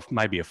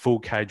maybe a full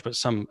cage, but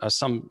some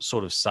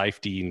sort of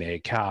safety in their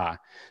car,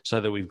 so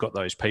that we've got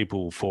those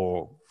people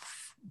for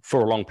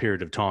a long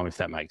period of time, if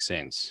that makes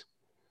sense.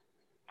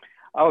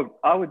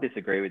 I would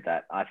disagree with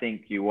that. I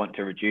think you want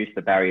to reduce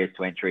the barriers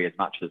to entry as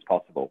much as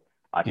possible.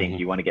 I think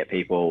you want to get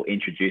people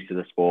introduced to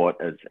the sport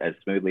as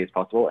smoothly as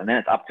possible, and then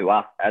it's up to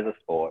us as a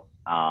sport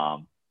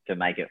to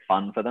make it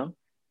fun for them.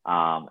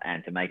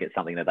 And to make it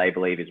something that they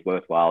believe is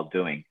worthwhile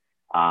doing.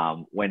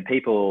 When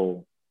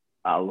people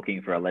are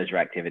looking for a leisure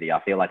activity,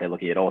 I feel like they're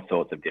looking at all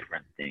sorts of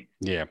different things.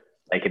 Yeah.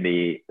 They can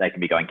be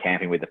going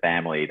camping with the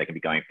family. They can be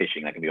going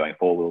fishing. They can be going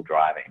four-wheel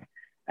driving.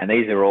 And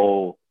these are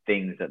all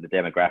things that the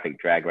demographic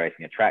drag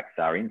racing attracts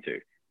are into.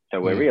 So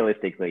we're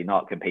realistically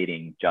not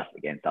competing just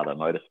against other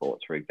motorsports,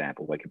 for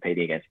example. We're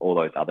competing against all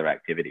those other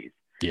activities.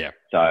 Yeah.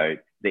 So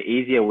the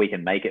easier we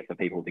can make it for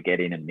people to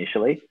get in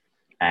initially,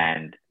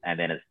 and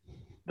then it's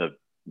the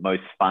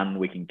most fun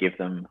we can give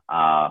them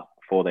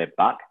for their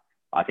buck,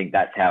 I think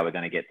that's how we're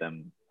going to get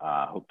them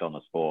hooked on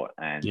the sport.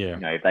 And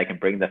if they can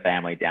bring the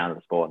family down to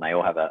the sport and they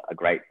all have a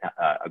great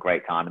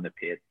time in the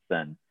pits,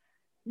 and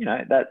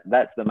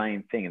that's the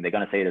main thing. And they're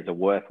going to see it as a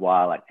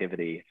worthwhile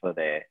activity for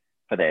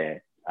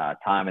their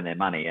time and their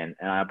money. And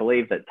I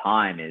believe that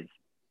time is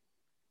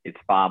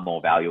far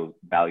more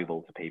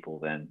valuable to people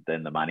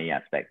than the money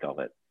aspect of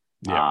it.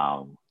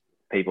 Yeah.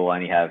 People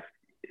only have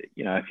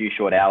a few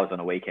short hours on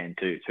a weekend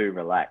to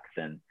relax,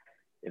 and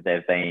if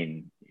they've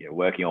been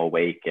working all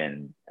week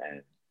and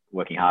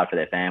working hard for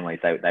their families,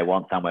 they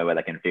want somewhere where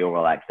they can feel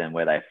relaxed and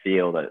where they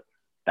feel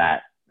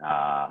that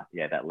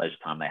leisure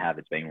time they have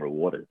is being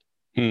rewarded.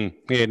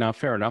 Yeah, no,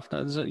 fair enough.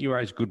 You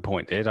raised a good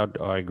point there.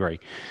 I agree.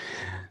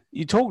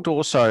 You talked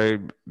also,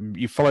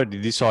 you followed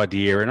this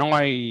idea, and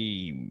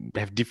I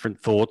have different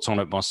thoughts on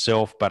it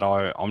myself, but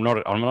I'm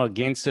not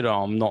against it.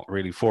 I'm not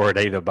really for it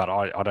either, but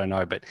I don't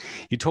know. But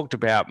you talked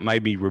about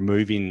maybe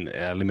removing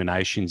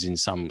eliminations in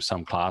some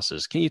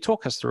classes. Can you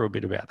talk us through a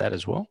bit about that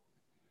as well?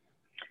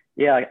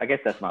 Yeah, I guess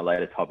that's my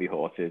latest hobby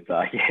horse is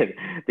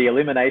the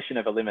elimination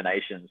of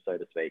eliminations, so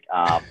to speak.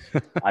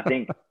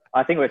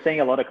 I think we're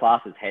seeing a lot of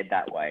classes head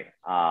that way.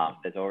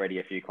 There's already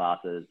a few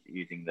classes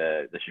using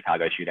the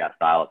Chicago shootout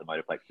style at the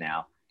Motorplex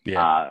now.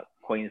 Yeah.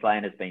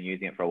 Queensland has been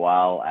using it for a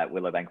while at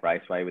Willowbank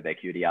Raceway with their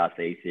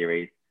QDRC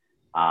series,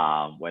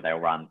 where they'll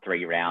run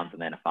 3 rounds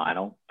and then a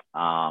final.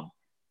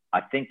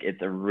 I think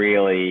it's a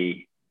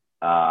really,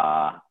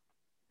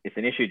 it's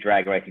an issue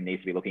drag racing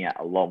needs to be looking at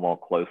a lot more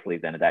closely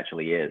than it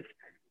actually is.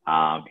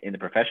 In the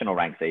professional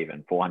ranks,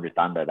 even 400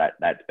 Thunder,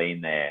 that's been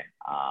their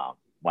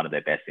one of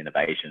their best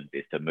innovations,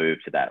 is to move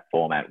to that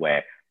format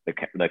where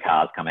the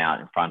cars come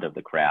out in front of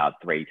the crowd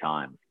 3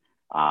 times.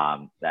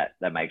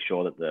 That makes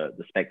sure that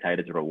the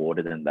spectators are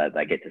rewarded and that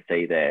they get to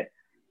see their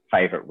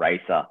favorite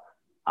racer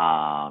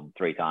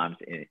 3 times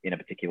in a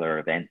particular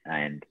event.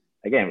 And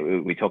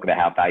again, we talk about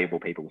how valuable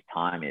people's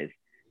time is.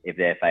 If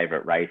their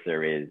favorite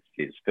racer is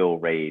Phil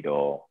Reed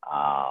or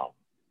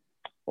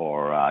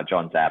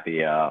John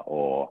Zappia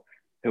or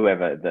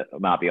whoever that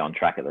might be on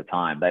track at the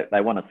time,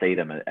 they want to see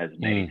them as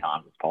many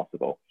times as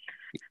possible.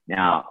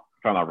 Now,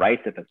 from a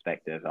racer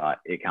perspective,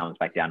 it comes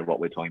back down to what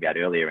we were talking about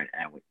earlier,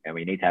 and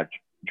we need to have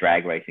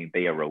drag racing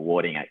be a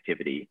rewarding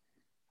activity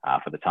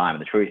for the time.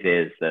 And the truth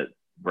is that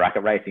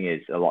bracket racing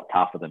is a lot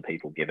tougher than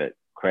people give it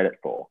credit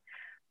for.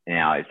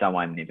 Now, if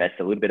someone invests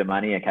a little bit of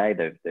money, okay,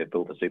 they've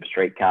built a super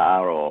street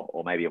car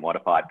or maybe a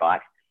modified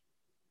bike,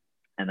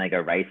 and they go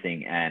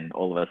racing, and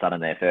all of a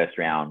sudden their first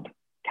round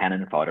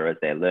cannon fodder as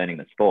they're learning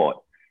the sport,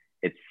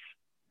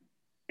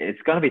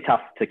 it's going to be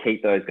tough to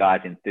keep those guys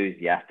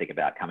enthusiastic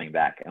about coming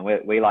back. And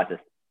we like to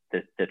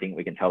think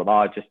we can tell them,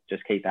 oh,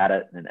 just keep at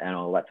it and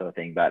all that sort of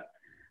thing. But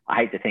I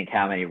hate to think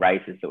how many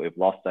races that we've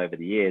lost over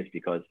the years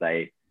because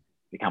they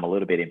become a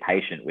little bit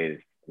impatient with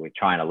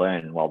trying to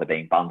learn while they're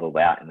being bundled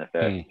out in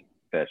the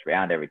first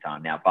round every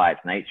time. Now, by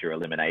its nature,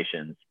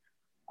 eliminations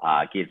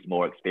gives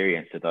more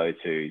experience to those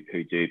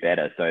who do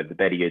better. So the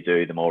better you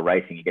do, the more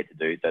racing you get to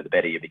do, so the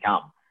better you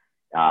become.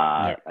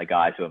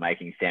 Guys who are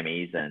making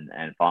semis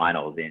and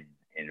finals in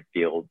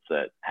fields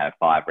that have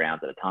 5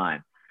 rounds at a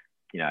time,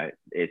 you know,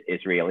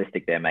 it's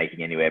realistic they're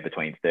making anywhere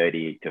between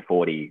 30 to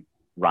 40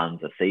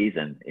 runs a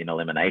season in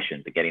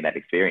eliminations to getting that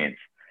experience.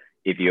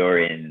 If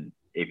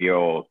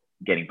you're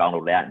getting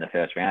bundled out in the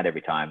first round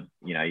every time,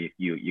 you know,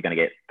 you're going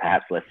to get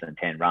perhaps less than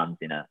 10 runs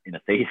in a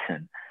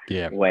season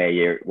where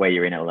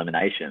you're in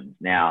eliminations.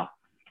 Now,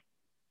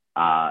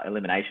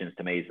 eliminations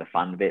to me is the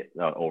fun bit,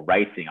 or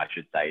racing, I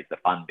should say, is the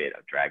fun bit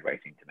of drag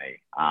racing to me.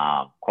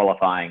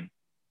 Qualifying,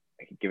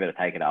 I could give it a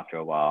take it after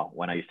a while.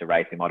 When I used to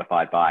race a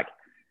modified bike,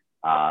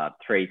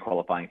 3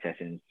 qualifying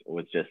sessions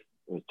was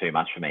too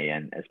much for me.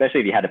 And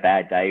especially if you had a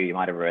bad day, you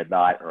might have a red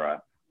light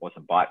or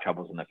some bike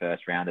troubles in the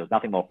first round. There was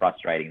nothing more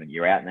frustrating than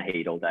you're out in the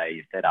heat all day,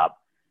 you set up,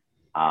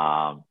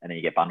 and then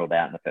you get bundled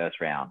out in the first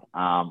round.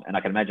 And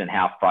I can imagine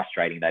how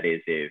frustrating that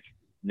is if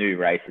new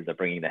racers are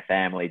bringing their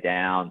family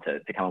down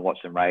to come and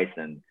watch them race,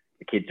 and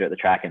the kids are at the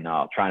track and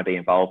trying to be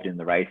involved in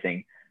the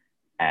racing,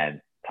 and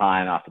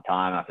time after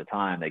time after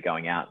time, they're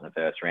going out in the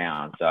first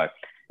round. So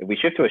if we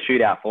shift to a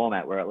shootout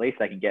format where at least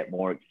they can get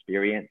more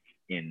experience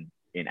in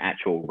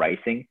actual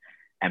racing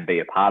and be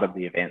a part of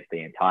the event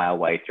the entire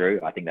way through,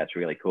 I think that's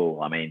really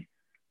cool. I mean,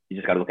 you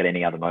just got to look at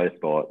any other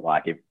motorsport.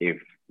 Like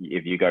if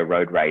you go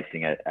road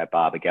racing at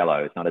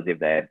Barbagallo, it's not as if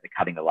they're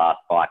cutting the last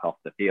bike off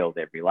the field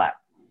every lap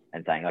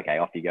and saying, okay,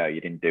 off you go.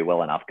 You didn't do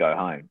well enough, go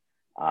home.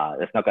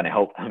 That's not going to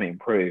help them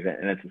improve.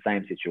 And it's the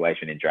same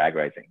situation in drag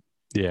racing.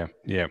 Yeah.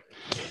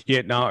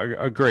 No,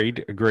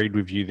 agreed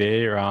with you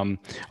there.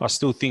 I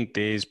still think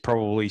there's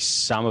probably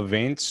some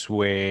events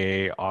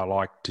where I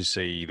like to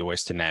see the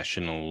Western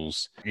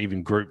Nationals,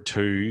 even Group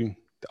 2.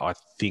 I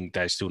think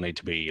they still need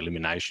to be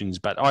eliminations,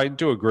 but I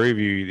do agree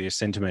with you. Their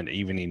sentiment,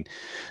 even in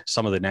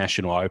some of the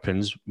national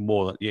opens,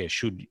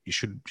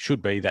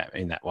 should be that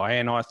in that way.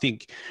 And I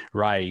think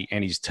Ray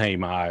and his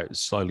team are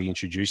slowly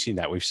introducing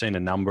that. We've seen a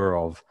number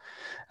of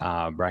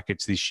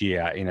brackets this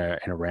year in a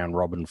round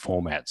robin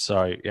format.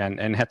 So,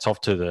 and hats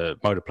off to the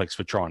Motorplex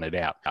for trying it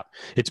out.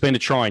 It's been a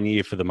trying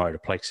year for the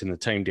Motorplex, and the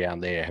team down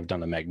there have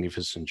done a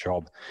magnificent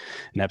job.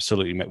 And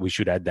absolutely, we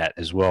should add that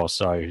as well.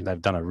 So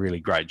they've done a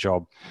really great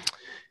job.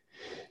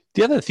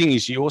 The other thing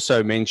is you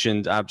also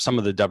mentioned some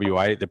of the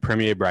WA, the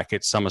Premier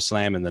brackets,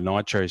 SummerSlam and the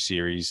Nitro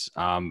Series,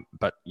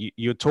 but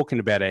you're talking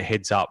about a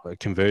heads-up, a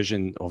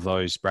conversion of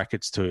those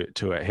brackets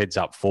to a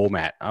heads-up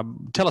format.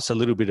 Tell us a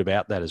little bit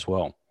about that as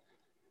well.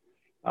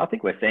 I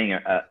think we're seeing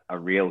a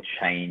real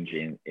change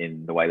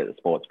in the way that the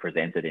sport's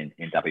presented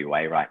in WA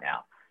right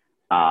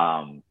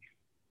now.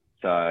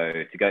 So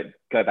to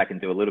go back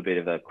and do a little bit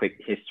of a quick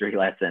history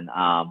lesson,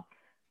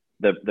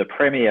 the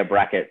Premier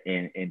bracket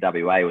in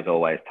WA was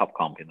always Top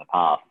Comp in the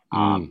past.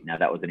 Now,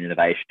 that was an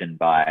innovation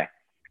by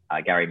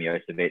Gary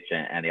Miosevich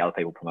and the other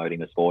people promoting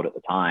the sport at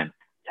the time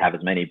to have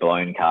as many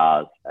blown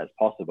cars as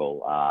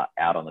possible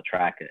out on the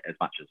track as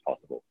much as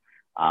possible,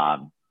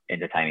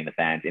 entertaining the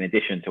fans, in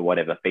addition to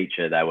whatever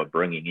feature they were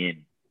bringing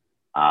in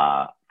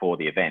for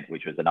the event,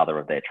 which was another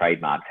of their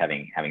trademarks,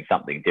 having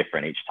something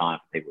different each time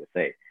for people to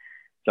see.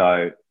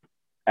 So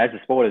as the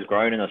sport has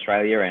grown in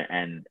Australia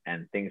and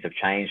things have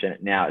changed,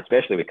 and now,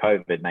 especially with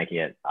COVID making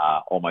it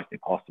almost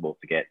impossible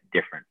to get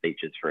different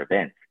features for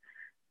events,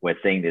 we're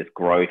seeing this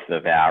growth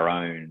of our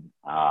own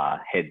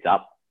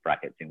heads-up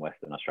brackets in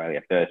Western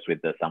Australia. First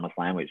with the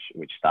SummerSlam,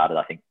 which started,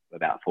 I think,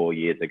 about 4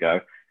 years ago,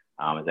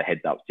 as a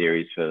heads-up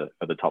series for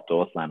the top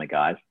door slammer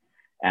guys.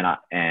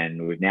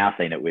 And we've now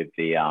seen it with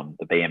the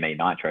BME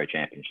Nitro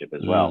Championship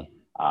as well,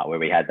 where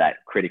we had that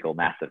critical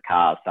mass of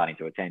cars starting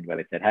to attend, where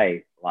they said,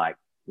 hey, like,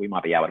 we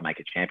might be able to make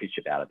a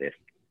championship out of this.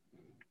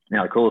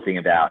 Now, the cool thing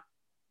about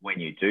when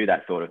you do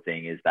that sort of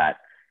thing is that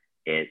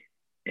it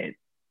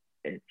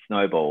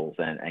snowballs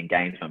and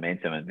gains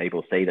momentum, and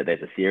people see that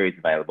there's a series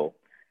available.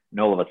 And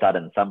all of a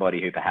sudden,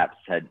 somebody who perhaps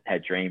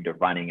had dreamed of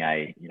running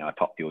a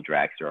Top Fuel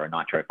dragster or a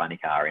Nitro Funny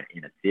Car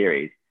in a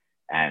series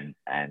and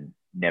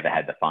never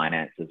had the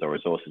finances or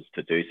resources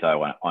to do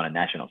so on a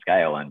national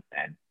scale, and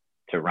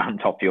to run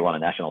Top Fuel on a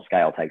national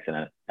scale takes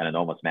an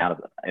enormous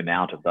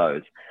amount of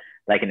those.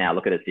 They can now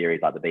look at a series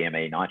like the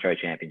BME Nitro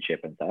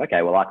Championship and say,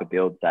 okay, well, I could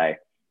build, say,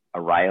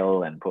 a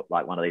rail and put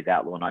like one of these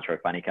Outlaw Nitro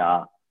Funny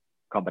Car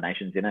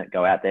combinations in it,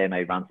 go out there,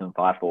 maybe run some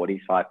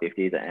 540s,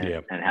 550s,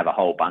 and have a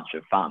whole bunch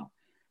of fun.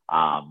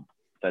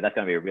 So that's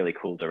going to be a really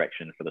cool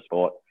direction for the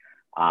sport.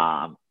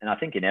 And I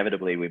think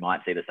inevitably we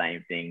might see the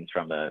same things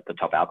from the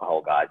top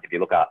alcohol guys. If you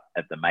look at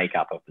the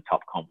makeup of the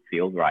top comp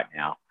field right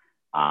now,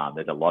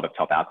 there's a lot of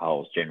top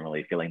alcohols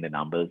generally filling the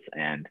numbers,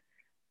 and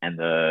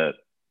the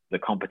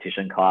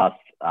competition class,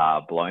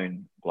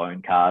 blown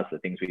cars, the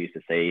things we used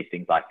to see,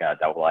 things like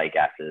AA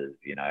gases,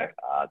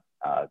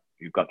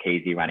 you've got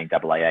Keezy running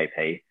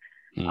AAAP.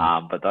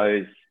 But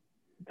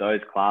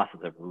those classes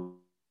have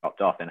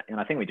dropped off. And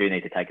I think we do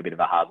need to take a bit of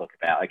a hard look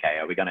about, okay,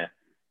 are we going to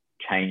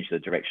change the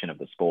direction of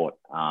the sport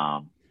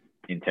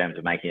in terms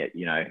of making it,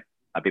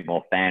 a bit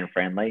more fan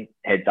friendly?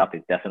 Heads up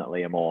is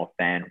definitely a more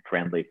fan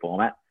friendly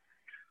format.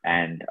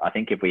 And I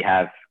think if we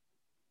have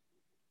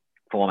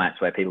formats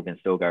where people can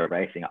still go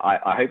racing,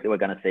 I hope that we're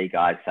going to see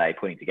guys, say,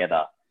 putting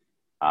together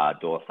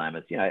door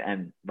slammers,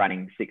 and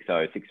running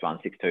 6.0,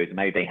 6.1, 6.2s, and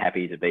maybe being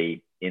happy to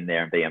be in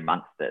there and be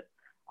amongst it.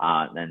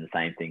 Then the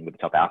same thing with the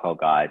top alcohol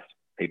guys,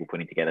 people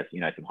putting together,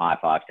 some high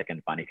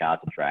 5-second funny cars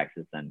and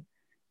dragsters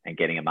and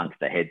getting amongst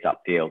the heads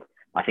up field.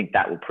 I think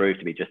that will prove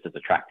to be just as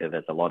attractive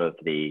as a lot of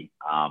the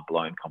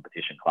blown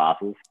competition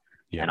classes.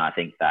 Yeah. And I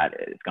think that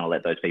it's going to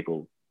let those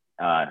people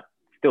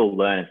still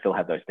learn and still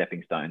have those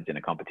stepping stones in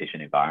a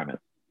competition environment.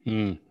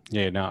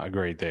 Yeah, no,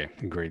 agreed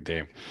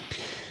there.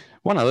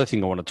 One other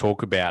thing I want to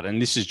talk about,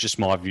 and this is just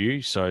my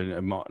view, so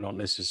it might not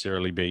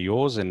necessarily be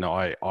yours, and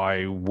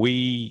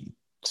we,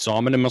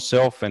 Simon and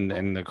myself and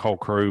the whole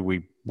crew,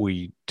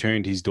 we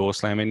turned his door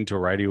slam into a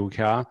radial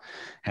car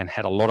and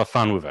had a lot of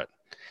fun with it.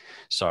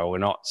 So we're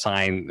not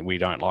saying that we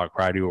don't like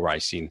radial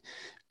racing,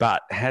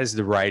 but has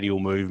the radial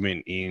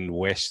movement in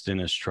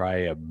Western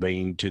Australia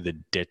been to the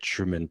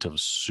detriment of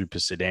super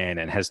sedan,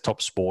 and has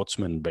Top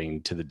Sportsman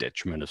been to the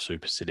detriment of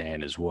super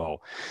sedan as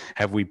well?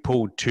 Have we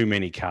pulled too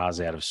many cars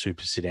out of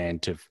super sedan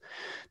to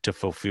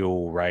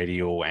fulfill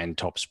radial and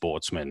Top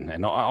Sportsman?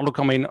 And look,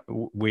 I mean,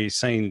 we're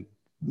seeing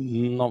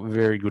not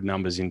very good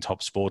numbers in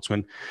Top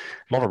Sportsman.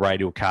 A lot of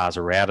radial cars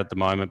are out at the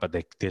moment, but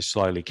they're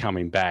slowly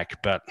coming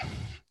back. But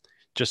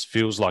just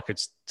feels like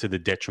it's to the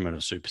detriment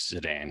of super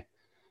sedan.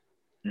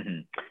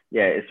 Mm-hmm.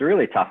 Yeah, it's a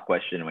really tough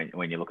question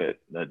when you look at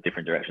the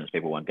different directions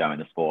people want to go in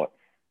the sport.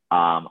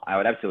 I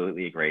would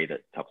absolutely agree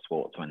that Top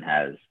Sportsman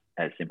has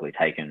simply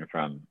taken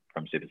from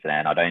super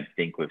sedan. I don't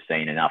think we've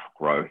seen enough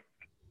growth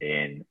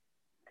in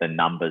the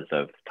numbers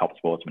of Top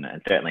Sportsman,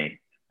 and certainly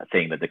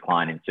seeing the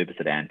decline in super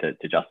sedan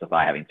to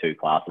justify having two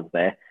classes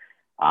there.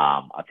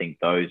 I think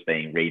those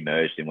being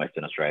re-merged in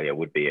Western Australia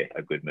would be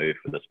a good move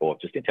for the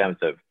sport, just in terms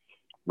of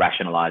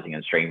rationalising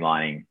and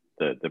streamlining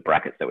the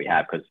brackets that we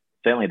have, because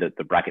certainly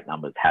the bracket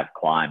numbers have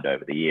climbed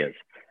over the years.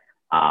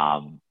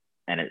 And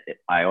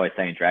I always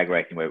say in drag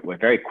racing, we're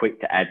very quick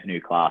to add new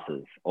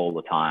classes all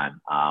the time,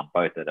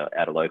 both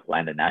at a local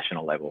and a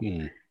national level.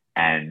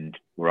 And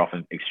we're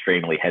often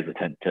extremely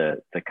hesitant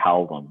to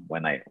cull them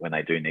when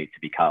they do need to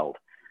be culled.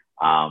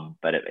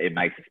 But it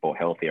makes the sport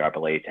healthier, I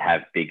believe, to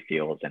have big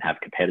fields and have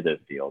competitive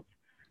fields.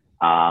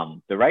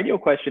 The radial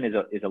question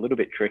is a little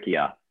bit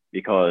trickier,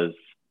 because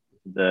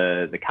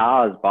the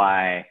cars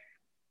by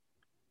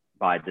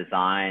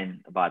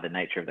design, by the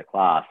nature of the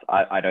class,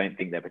 I don't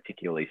think they're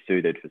particularly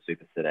suited for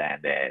super sedan.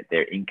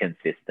 They're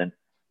inconsistent.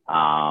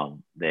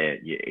 They're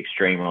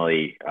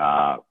extremely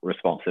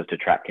responsive to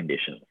track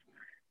conditions.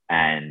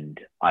 And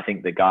I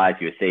think the guys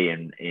you see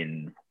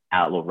in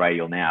Outlaw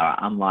Radial now are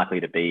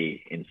unlikely to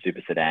be in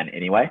super sedan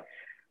anyway.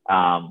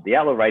 The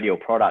Outlaw Radial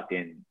product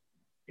in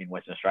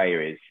Western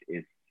Australia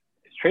is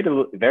treated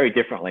very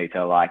differently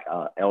to like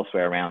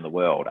elsewhere around the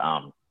world,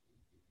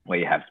 where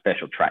you have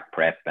special track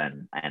prep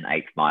and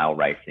 8th mile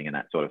racing and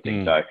that sort of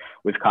thing. So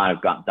we've kind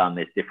of done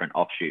this different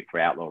offshoot for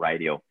Outlaw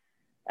Radial.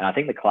 And I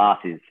think the class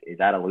is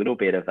at a little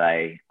bit of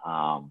a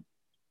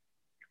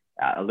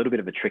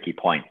tricky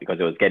point, because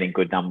it was getting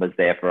good numbers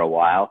there for a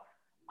while,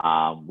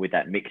 with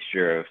that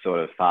mixture of sort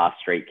of fast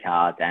street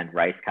cars and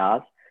race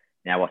cars.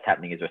 Now what's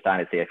happening is we're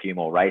starting to see a few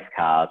more race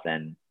cars,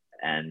 and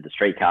the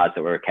street cars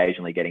that were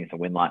occasionally getting some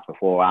win lights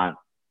before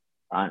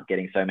aren't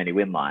getting so many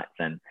win lights.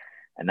 And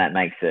that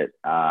makes it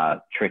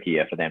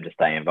trickier for them to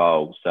stay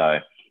involved. So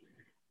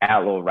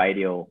outlaw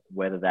radial,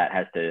 whether that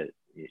has to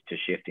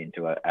shift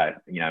into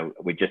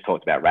we just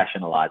talked about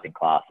rationalizing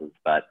classes,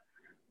 but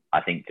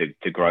I think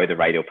to grow the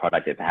radial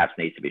product, it perhaps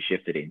needs to be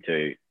shifted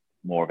into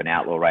more of an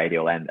outlaw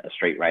radial and a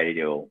street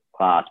radial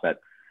class. But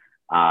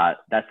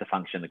that's the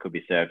function that could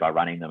be served by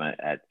running them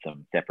at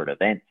some separate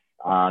events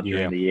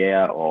during the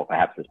year, or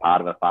perhaps as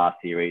part of a fast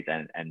series,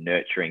 and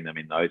nurturing them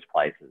in those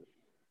places.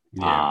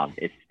 Yeah.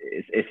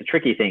 It's a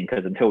tricky thing,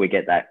 because until we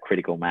get that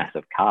critical mass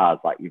of cars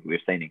like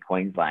we've seen in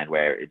Queensland,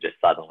 where it just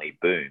suddenly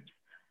booms,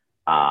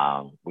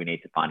 we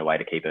need to find a way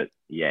to keep it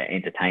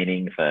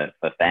entertaining for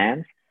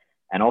fans,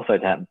 and also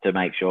to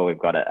make sure we've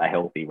got a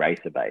healthy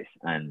racer base.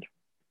 And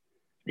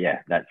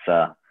that's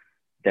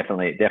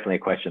definitely a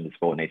question the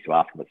sport needs to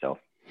ask of itself.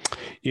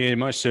 Yeah,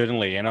 most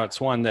certainly. And it's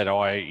one that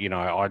I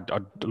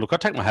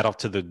take my hat off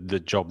to the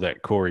job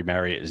that Corey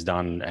Marriott has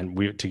done, and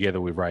we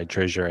together with Ray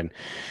Treasure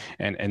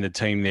and the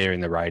team there in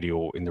the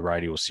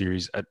radial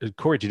series.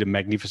 Corey did a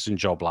magnificent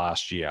job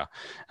last year,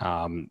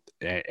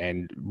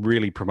 and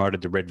really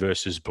promoted the red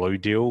versus blue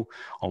deal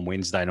on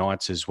Wednesday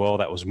nights as well.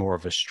 That was more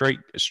of a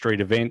street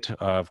event,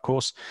 of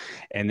course.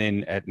 And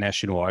then at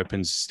National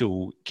Opens,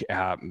 still,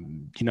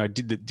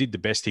 did the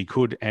best he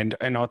could. And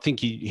I think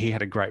he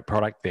had a great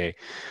product there.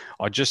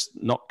 I just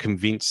not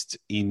convinced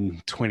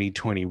in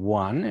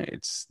 2021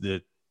 it's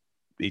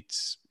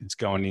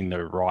going in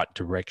the right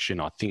direction.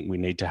 I think we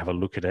need to have a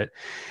look at it.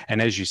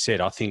 And as you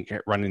said, I think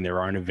running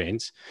their own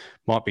events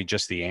might be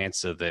just the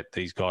answer that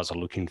these guys are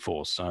looking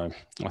for. So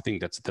I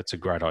think that's a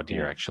great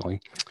idea,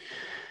 actually.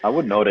 I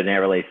wouldn't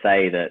ordinarily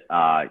say that,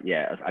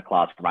 a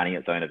class running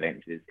its own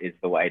events is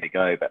the way to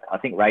go. But I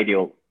think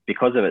radial,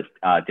 because of its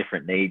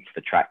different needs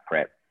for track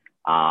prep,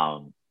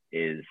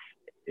 is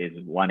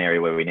one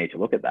area where we need to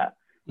look at that.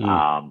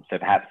 So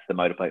perhaps the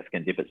Motorplex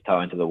can dip its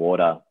toe into the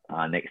water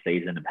next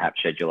season, and perhaps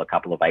schedule a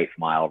couple of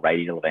 8-mile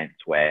radial events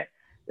where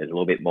there's a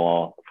little bit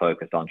more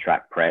focus on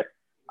track prep.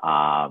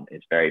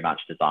 It's very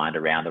much designed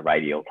around the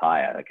radial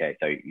tire. Okay,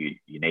 so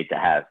you need to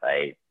have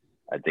a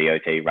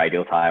DOT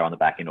radial tire on the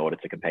back in order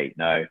to compete.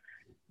 No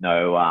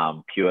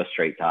pure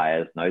street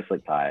tires, no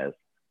slick tires,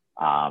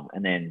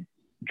 and then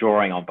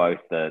drawing on both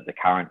the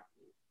current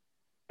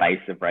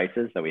base of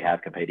racers that we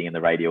have competing in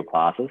the radial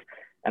classes,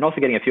 and also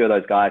getting a few of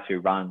those guys who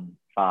run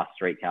fast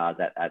street cars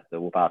at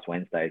the Fast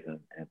Wednesdays and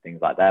things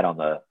like that on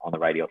the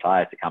radial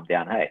tires to come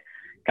down. Hey,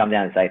 come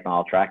down this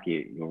 8-mile track,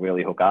 you'll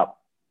really hook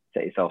up,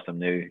 set yourself some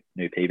new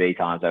PB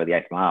times over the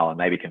 8th mile, and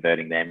maybe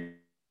converting them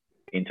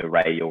into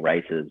radial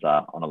races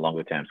on a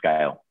longer term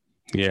scale.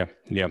 Yeah.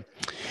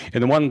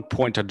 And the one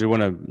point I do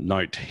want to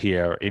note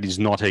here, it is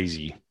not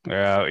easy.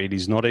 It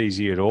is not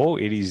easy at all.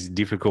 It is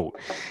difficult.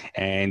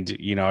 And,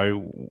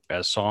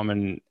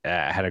 Simon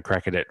had a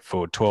crack at it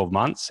for 12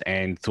 months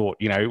and thought,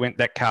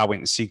 that car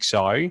went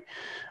 6.0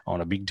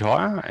 on a big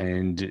tyre,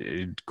 and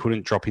it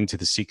couldn't drop into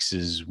the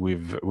sixes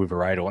with a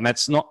radial. And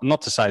that's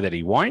not to say that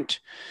he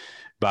won't.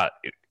 But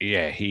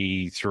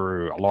he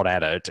threw a lot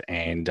at it,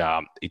 and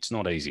it's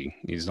not easy.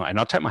 It's not, and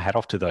I take my hat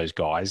off to those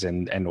guys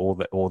and all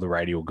the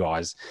radial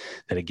guys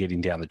that are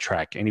getting down the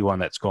track. Anyone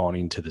that's gone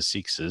into the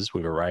sixes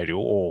with a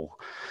radial, or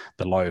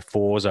the low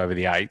fours over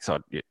the eights,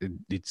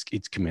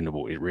 it's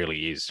commendable. It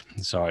really is.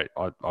 So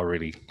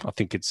I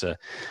think it's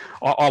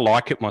I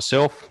like it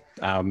myself,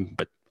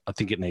 but I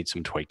think it needs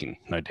some tweaking,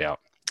 no doubt.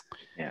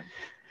 Yeah.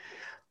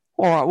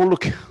 All right, well,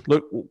 look,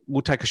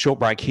 we'll take a short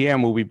break here,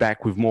 and we'll be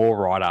back with more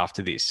right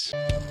after this.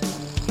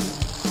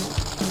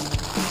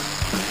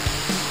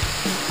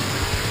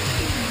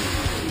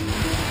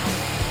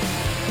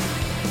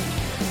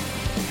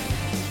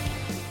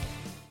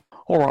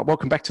 All right,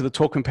 welcome back to the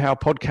Talk and Power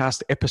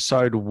podcast,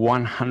 episode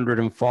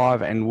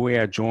 105, and we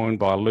are joined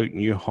by Luke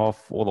Newhoff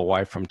all the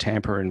way from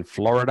Tampa in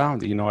Florida,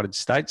 the United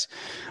States.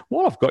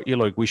 While I've got you,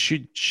 Luke, we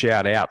should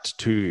shout out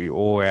to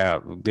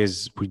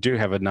we do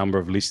have a number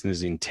of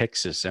listeners in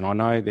Texas, and I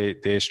know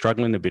they're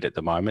struggling a bit at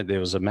the moment. There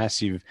was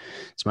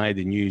it's made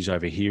the news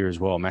over here as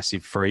well, a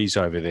massive freeze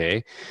over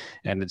there,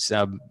 and it's,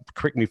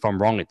 correct me if I'm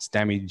wrong, it's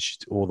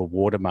damaged a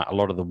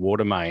lot of the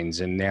water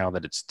mains, and now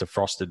that it's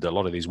defrosted, a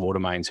lot of these water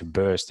mains have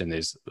burst, and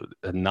there's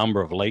a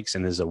number of leaks,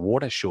 and there's a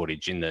water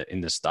shortage in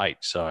the state.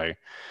 So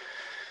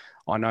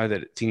I know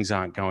that things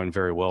aren't going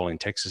very well in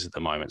Texas at the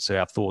moment. So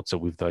our thoughts are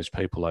with those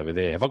people over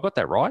there. Have I got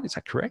that right? Is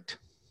that correct?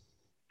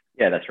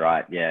 Yeah, that's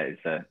right. Yeah,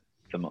 it's a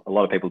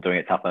lot of people doing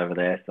it tough over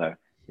there. So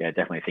yeah,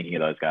 definitely thinking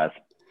of those guys.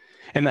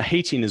 And the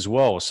heating as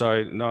well.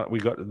 So we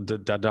got the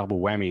double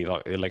whammy,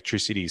 like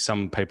electricity.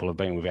 Some people have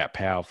been without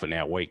power for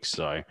now weeks.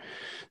 So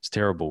it's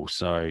terrible.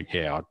 So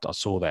yeah, I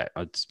saw that.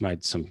 It's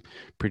made some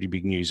pretty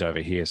big news over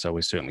here. So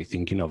we're certainly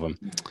thinking of them.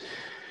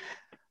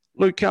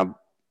 Luke,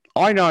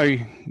 I know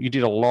you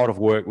did a lot of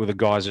work with the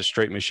guys at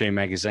Street Machine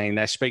Magazine.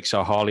 They speak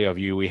so highly of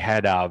you. We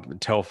had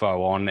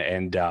Telfo on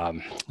and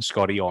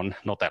Scotty on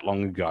not that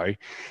long ago,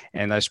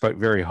 and they spoke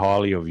very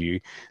highly of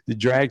you. The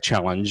Drag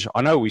Challenge,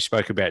 I know we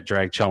spoke about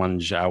Drag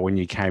Challenge when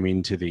you came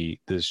into the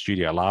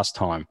studio last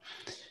time.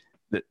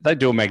 They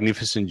do a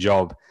magnificent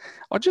job.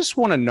 I just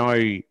want to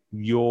know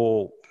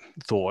your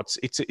thoughts.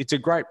 It's a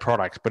great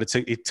product, but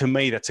to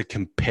me, that's a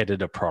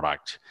competitor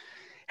product.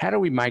 how do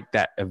we make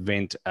that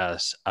event a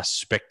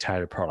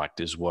spectator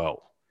product as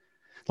well?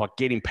 Like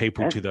getting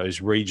people to those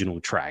regional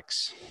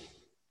tracks.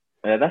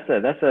 That's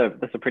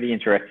a pretty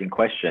interesting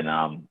question.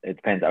 It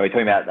depends. Are we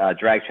talking about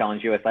Drag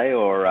Challenge USA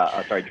or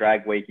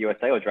Drag Week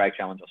USA or Drag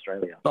Challenge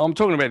Australia? I'm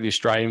talking about the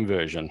Australian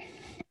version.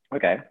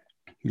 Okay.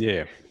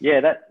 Yeah.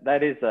 Yeah,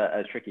 that is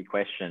a tricky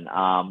question.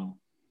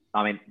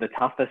 I mean, the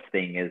toughest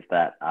thing is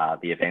that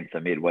the events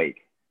are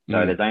midweek,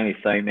 so there's only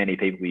so many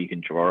people you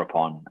can draw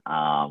upon.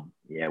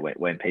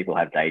 When people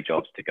have day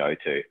jobs to go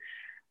to,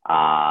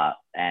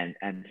 and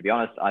to be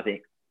honest, I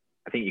think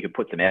you could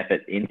put some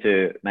effort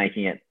into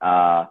making it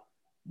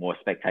more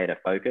spectator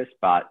focused,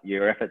 but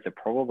your efforts are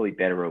probably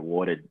better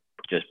rewarded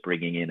just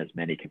bringing in as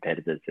many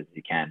competitors as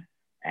you can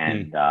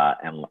and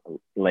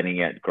letting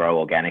it grow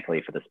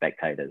organically for the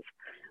spectators.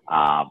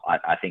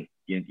 I think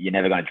you're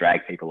never going to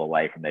drag people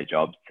away from their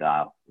jobs.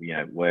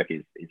 Work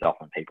is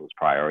often people's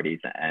priorities,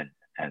 and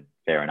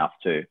fair enough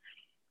too.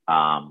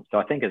 So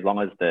I think as long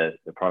as the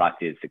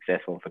product is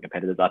successful for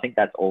competitors, I think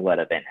that's all that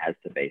event has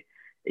to be.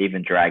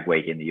 Even Drag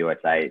Week in the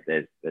USA,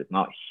 there's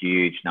not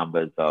huge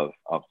numbers of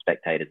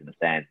spectators in the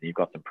stands, and you've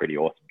got some pretty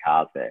awesome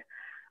cars there.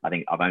 I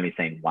think I've only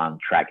seen one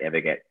track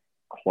ever get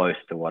close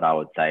to what I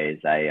would say is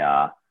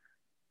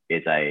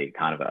a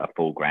kind of a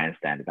full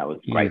grandstand, and that was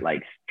Great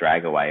Lakes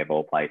Dragaway of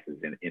all places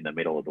in the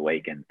middle of the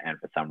week, and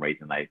for some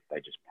reason they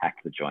just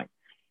packed the joint.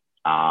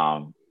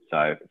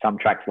 So some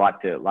tracks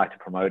like to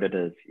promote it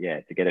as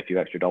to get a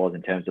few extra dollars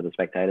in terms of the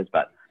spectators,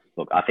 but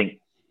look, I think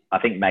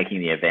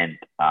making the event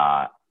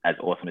as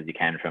awesome as you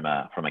can from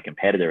a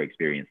competitor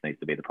experience needs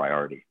to be the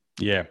priority.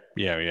 Yeah.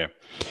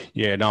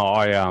 No,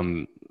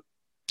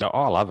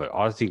 I love it.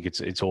 I think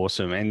it's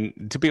awesome.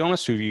 And to be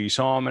honest with you,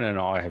 Simon and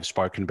I have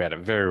spoken about it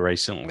very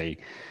recently.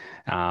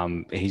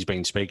 He's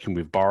been speaking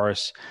with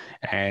Boris,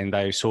 and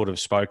they've sort of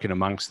spoken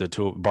amongst the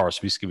two, Boris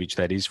Viskovich,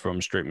 that is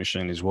from Street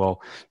Machine as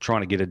well,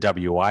 trying to get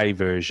a WA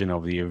version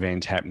of the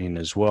event happening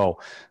as well.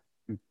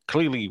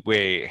 Clearly,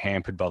 we're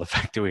hampered by the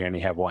fact that we only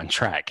have one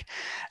track,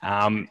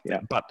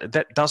 but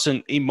that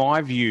doesn't, in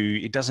my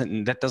view,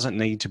 that doesn't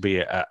need to be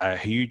a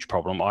huge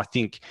problem. I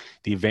think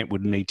the event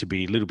would need to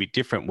be a little bit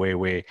different, where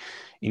we're,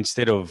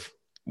 instead of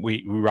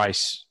we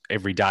race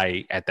every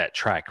day at that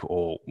track,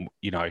 or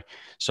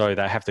so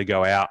they have to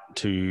go out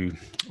to,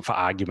 for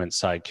argument's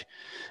sake,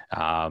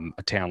 a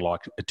town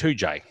like a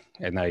 2J,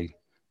 and they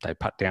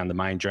put down the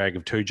main drag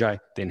of 2J,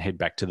 then head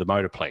back to the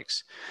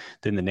Motorplex.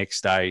 Then the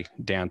next day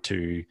down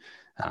to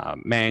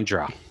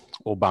Mandurah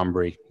or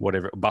Bunbury,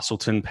 whatever,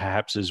 Busselton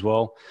perhaps as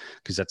well,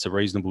 because that's a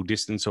reasonable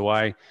distance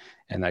away,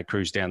 and they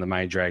cruise down the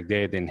main drag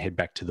there, then head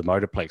back to the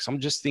Motorplex. I'm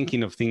just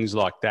thinking of things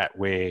like that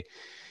where,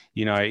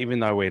 even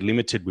though we're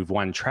limited with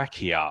one track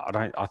here,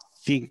 I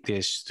think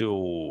there's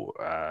still,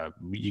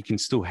 you can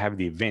still have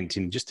the event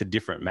in just a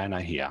different manner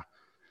here.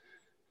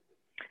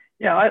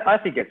 Yeah, I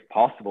think it's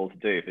possible to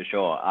do for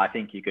sure. I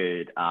think you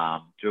could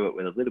do it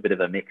with a little bit of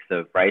a mix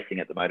of racing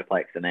at the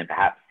Motorplex, and then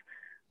perhaps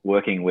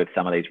working with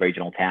some of these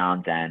regional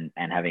towns and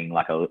having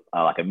like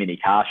a mini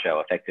car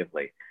show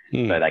effectively.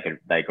 So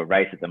they could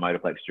race at the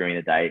Motorplex during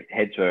the day,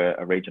 head to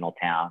a regional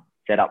town,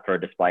 set up for a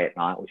display at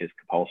night, which is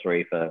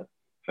compulsory for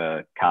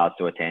cars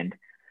to attend.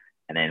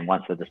 And then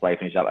once the display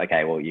finishes up,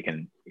 okay, well, you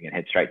can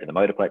head straight to the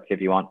Motorplex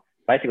if you want.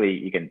 Basically,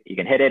 you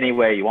can head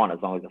anywhere you want as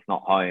long as it's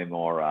not home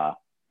or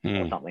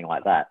something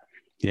like that.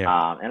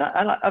 Yeah. And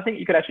I think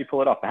you could actually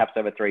pull it off perhaps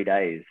over 3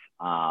 days.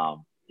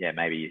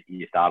 Maybe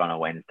you start on a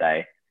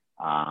Wednesday.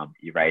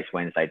 You race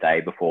Wednesday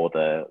day before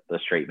the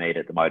street meet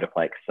at the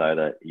Motorplex, so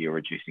that you're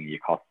reducing your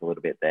costs a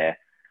little bit there.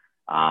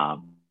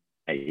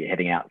 You're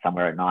heading out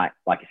somewhere at night,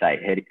 like you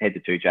say, head to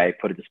 2J,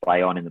 put a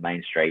display on in the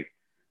main street,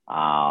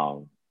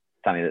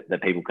 something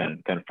that people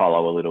can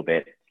follow a little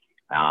bit.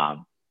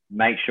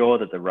 Make sure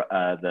that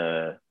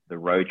the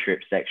road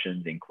trip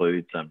sections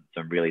include some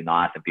really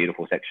nice and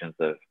beautiful sections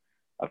of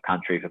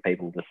country for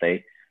people to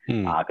see,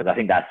 because I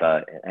think that's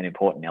an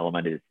important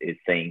element is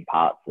seeing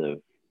parts of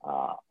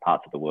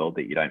the world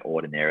that you don't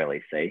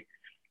ordinarily see.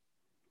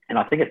 And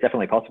I think it's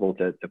definitely possible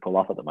to pull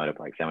off at the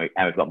Motorplex, and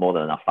we've got more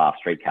than enough fast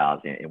street cars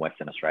in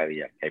Western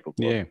Australia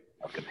capable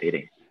of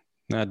competing.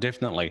 No,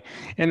 definitely.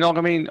 And the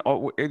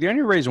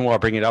only reason why I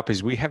bring it up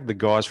is we have the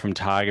guys from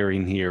Targa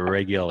in here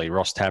regularly,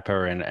 Ross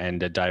Tapper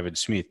and David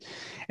Smith.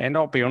 And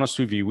I'll be honest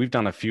with you, we've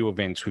done a few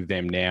events with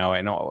them now.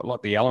 And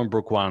like the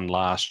Ellenbrook one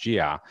last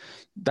year,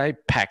 they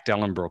packed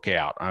Ellenbrook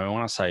out. I mean,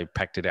 when I say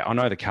packed it out, I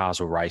know the cars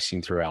were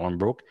racing through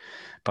Ellenbrook,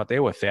 but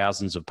there were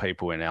thousands of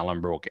people in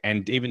Ellenbrook,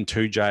 and even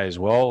 2J as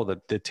well.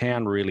 The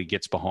town really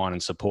gets behind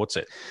and supports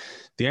it.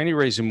 The only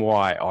reason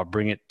why I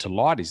bring it to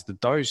light is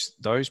that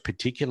those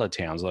particular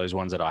towns, those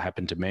ones that I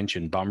happen to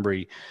mention,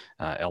 Bunbury,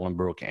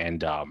 Ellenbrook, and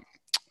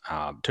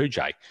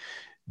 2J,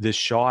 the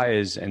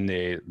shires and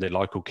their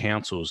local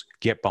councils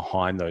get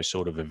behind those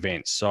sort of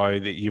events. So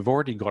that you've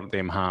already got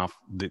them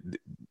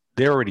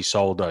they're already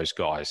sold those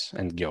guys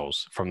and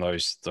girls from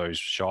those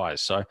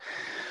shires. So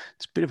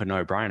it's a bit of a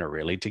no-brainer,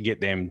 really, to get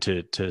them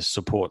to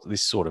support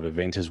this sort of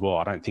event as well.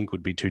 I don't think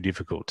would be too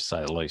difficult, to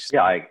say the least.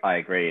 Yeah, I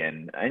agree.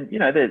 And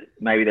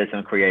maybe there's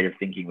some creative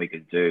thinking we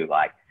could do.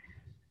 Like,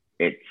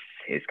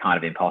 it's kind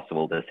of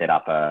impossible to set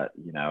up a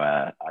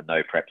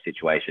no prep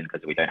situation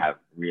because we don't have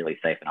really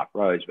safe enough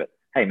roads. But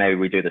hey, maybe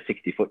we do the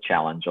 60-foot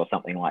challenge or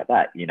something like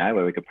that,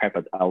 where we could prep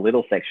a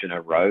little section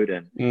of road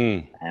and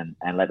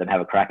let them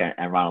have a crack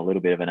and run a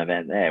little bit of an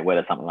event there.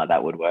 Whether something like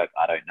that would work,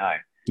 I don't know.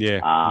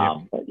 Yeah.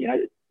 But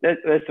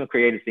there's some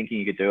creative thinking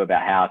you could do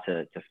about how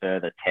to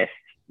further test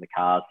the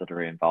cars that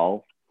are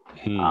involved.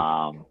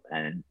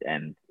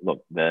 And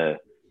look, the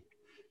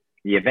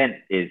event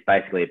is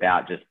basically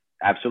about just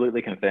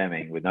absolutely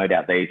confirming with no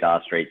doubt these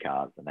are street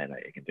cars, and then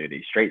you can do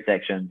these street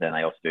sections, and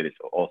they also do this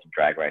awesome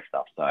drag race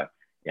stuff. So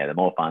yeah, the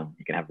more fun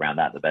you can have around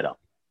that, the better.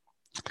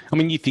 I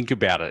mean, you think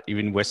about it,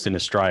 even Western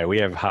Australia, we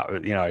have,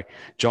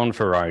 John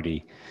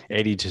Ferroni,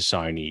 Eddie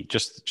Tassoni,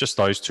 just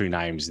those two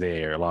names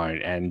there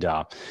alone. And,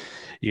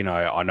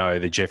 I know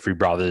the Jeffrey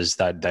brothers,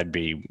 they'd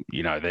be,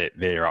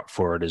 they're up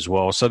for it as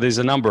well. So there's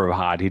a number of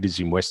hard hitters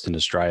in Western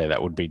Australia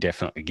that would be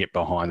definitely get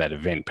behind that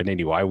event. But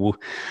anyway,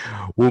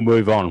 we'll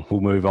move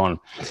on.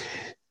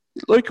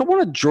 Luke, I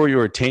want to draw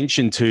your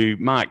attention to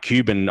Mark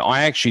Cuban.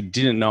 I actually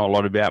didn't know a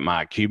lot about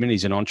Mark Cuban.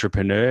 He's an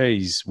entrepreneur.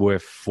 He's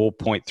worth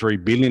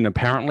 $4.3 billion,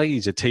 apparently.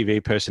 He's a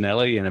TV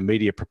personality and a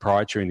media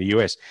proprietor in the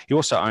US. He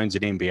also owns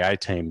an NBA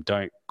team.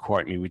 Don't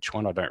quote me which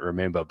one. I don't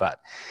remember.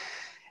 But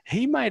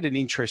he made an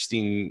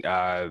interesting,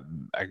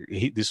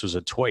 this was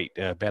a tweet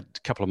about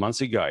a couple of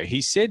months ago.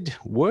 He said,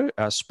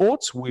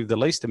 sports with the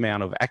least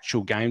amount of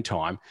actual game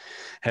time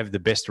have the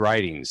best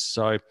ratings.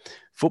 So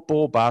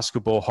football,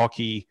 basketball,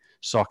 hockey,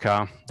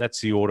 soccer, that's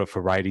the order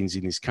for ratings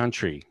in this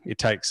country. It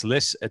takes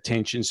less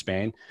attention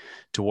span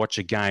to watch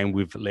a game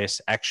with less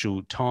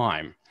actual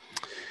time.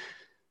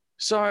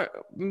 So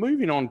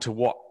moving on to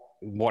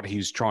what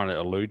he's trying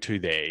to allude to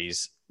there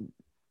is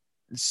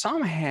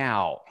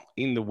somehow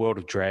in the world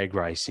of drag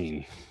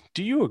racing,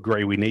 do you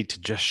agree we need to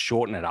just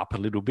shorten it up a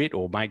little bit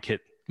or make it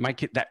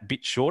that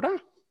bit shorter?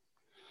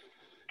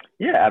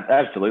 Yeah,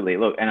 absolutely.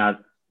 Look, and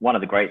one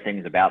of the great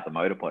things about the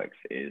Motorplex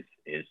is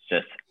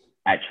just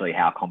actually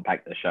how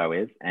compact the show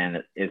is,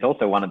 and it's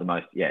also one of the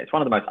most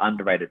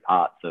underrated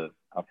parts of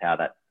how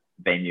that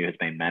venue has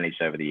been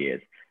managed over the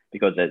years,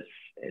 because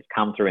it's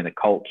come through in the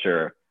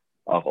culture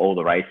of all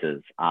the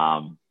races.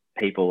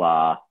 People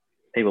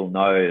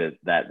know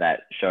that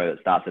show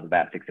that starts at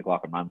about 6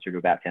 o'clock and runs through to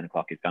about 10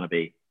 o'clock is going to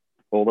be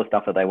all the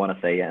stuff that they want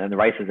to see, and the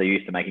races are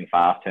used to making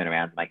fast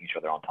turnarounds, making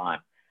sure they're on time.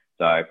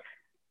 So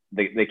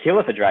the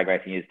killer for drag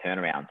racing is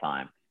turnaround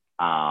time.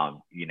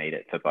 You need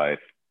it for both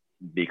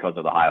because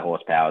of the high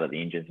horsepower that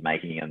the engine's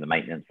making and the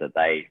maintenance that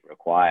they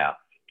require.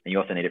 And you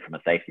also need it from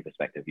a safety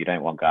perspective. You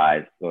don't want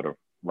guys sort of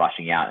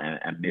rushing out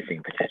and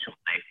missing potential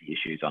safety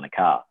issues on a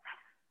car.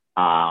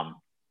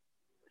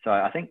 So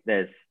I think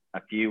there's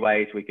a few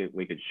ways we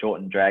could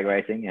shorten drag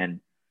racing. And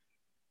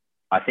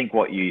I think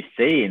what you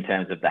see in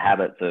terms of the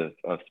habits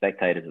of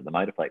spectators at the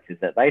Motorplex is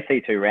that they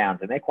see 2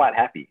 rounds and they're quite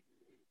happy.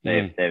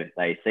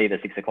 They see the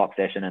 6 o'clock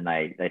session and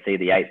they see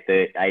the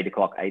 8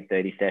 o'clock,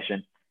 8:30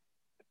 session,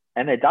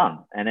 and they're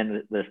done. And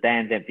then the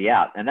stands empty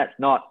out. And that's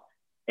not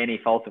any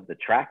fault of the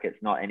track.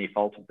 It's not any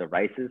fault of the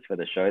races for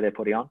the show they're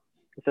putting on.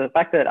 So the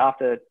fact that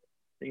after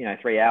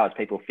 3 hours,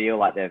 people feel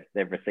like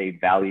they've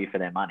received value for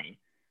their money,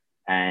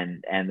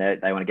 and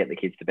they want to get the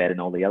kids to bed and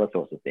all the other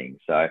sorts of things.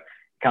 So it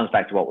comes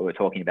back to what we were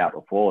talking about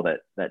before,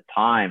 that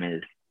time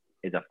is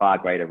a far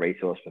greater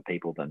resource for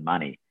people than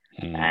money.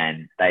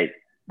 And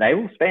they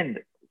will spend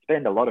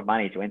a lot of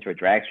money to enter a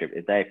drag strip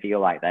if they feel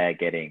like they are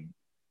getting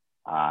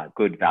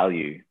good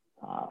value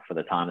for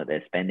the time that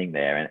they're spending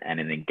there and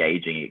an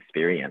engaging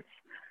experience.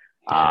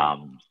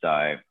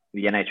 So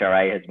the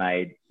NHRA has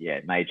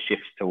made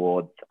shifts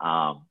towards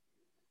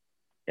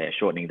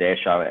shortening their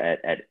show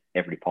at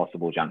every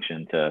possible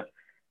junction to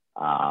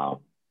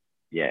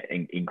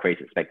increase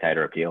its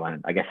spectator appeal.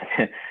 And I guess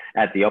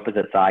at the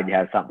opposite side, you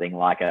have something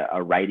like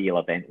a radial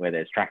event where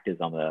there's tractors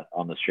on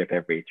the strip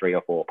every 3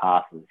 or 4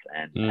 passes,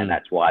 and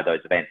that's why those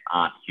events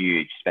aren't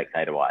huge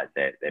spectator wise.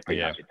 They're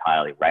pretty much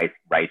entirely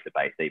racer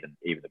based, even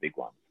the big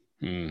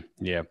ones.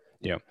 Yeah.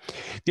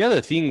 The other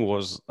thing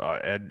was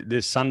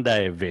this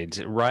Sunday event.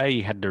 The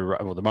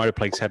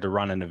Motorplex had to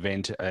run an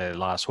event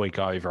last week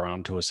over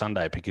onto a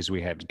Sunday because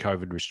we had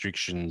COVID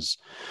restrictions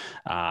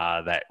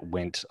that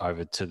went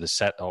over to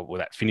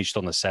that finished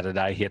on the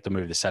Saturday. He had to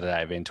move the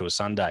Saturday event to a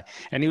Sunday,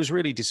 and he was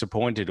really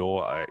disappointed,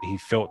 or he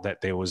felt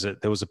that there was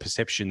a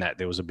perception that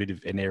there was a bit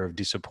of an air of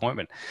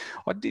disappointment.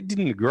 I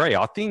didn't agree.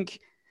 I think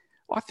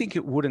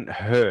it wouldn't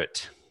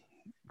hurt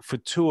for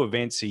 2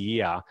 events a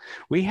year.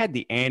 We had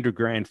the Andrew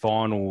Grand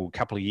Final a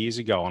couple of years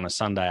ago on a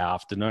Sunday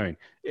afternoon.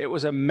 It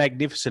was a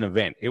magnificent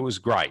event. It was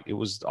great.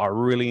 I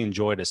really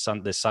enjoyed the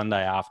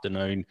Sunday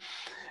afternoon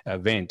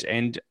event.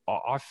 And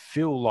I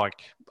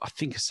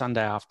think a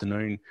Sunday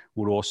afternoon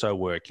would also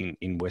work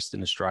in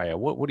Western Australia.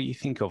 What do you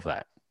think of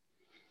that?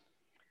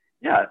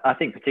 Yeah, I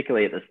think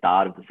particularly at the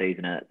start of the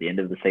season and at the end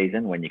of the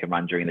season, when you can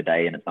run during the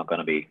day and it's not going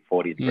to be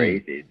 40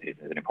 degrees is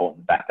an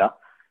important factor.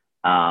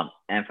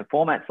 And for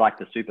formats like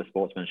the Super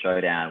Sportsman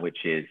Showdown,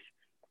 which is,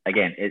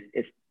 again,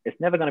 it's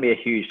never going to be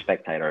a huge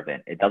spectator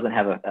event. It doesn't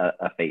have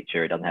a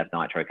feature. It doesn't have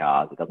nitro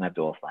cars. It doesn't have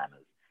door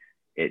slammers.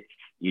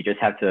 you just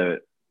have to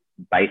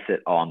base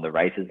it on the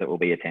races that will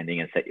be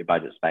attending and set your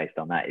budgets based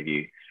on that. If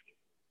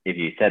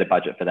you set a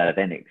budget for that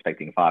event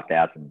expecting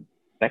 5,000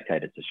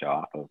 spectators to show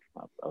up,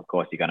 of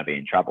course you're going to be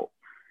in trouble.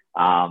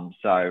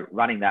 So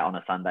running that on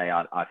a Sunday,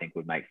 I think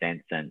would make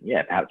sense, and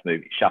yeah, perhaps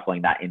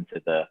shuffling that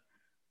into the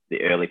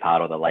early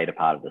part or the later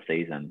part of the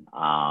season.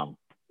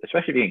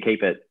 Especially if you can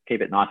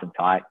keep it nice and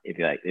tight.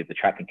 If the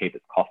track can keep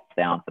its costs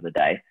down for the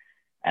day,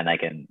 and they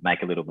can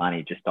make a little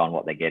money just on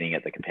what they're getting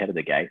at the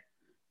competitor gate,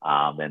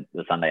 then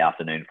the Sunday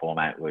afternoon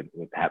format would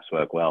perhaps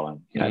work well.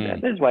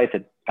 And there's ways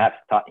to perhaps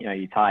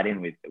you tie it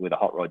in with a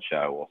hot rod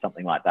show or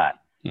something like that,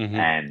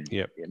 and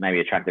maybe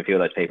attract a few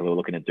of those people who are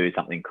looking to do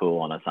something cool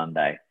on a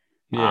Sunday.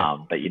 Yeah.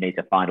 But you need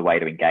to find a way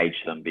to engage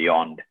them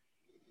beyond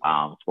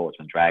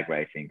sportsman drag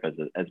racing, because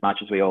as much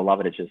as we all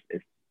love it,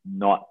 it's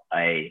not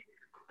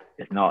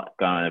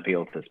going to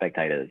appeal to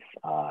spectators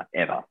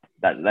ever.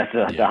 That's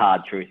the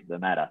hard truth of the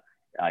matter.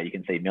 You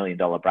can see $1 million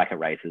bracket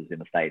races in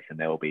the States and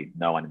there will be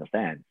no one in the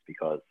stands,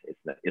 because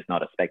it's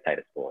not a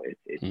spectator sport.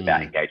 It's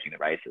about engaging the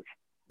races.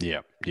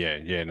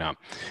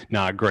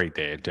 No, agreed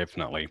there,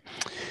 definitely.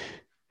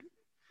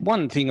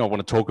 One thing I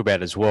want to talk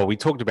about as well, we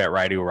talked about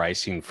radial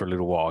racing for a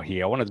little while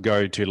here. I want to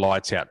go to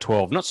Lights Out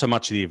 12, not so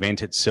much the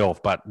event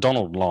itself, but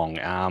Donald Long.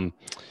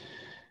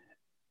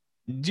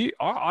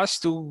 I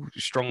still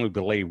strongly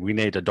believe we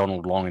need a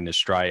Donald Long in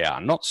Australia.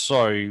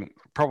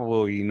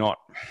 Probably not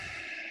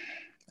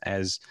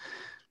as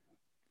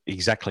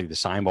exactly the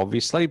same,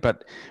 obviously,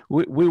 but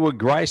we were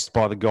graced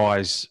by the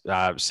guys,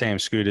 Sam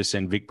Skoudas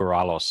and Vic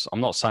Baralos. I'm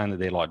not saying that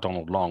they're like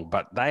Donald Long,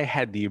 but they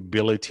had the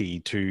ability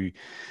to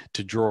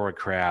draw a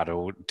crowd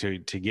or to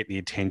get the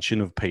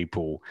attention of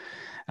people.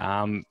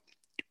 Do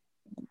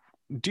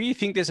you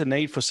think there's a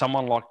need for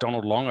someone like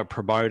Donald Long, a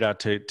promoter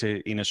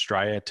in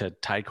Australia, to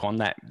take on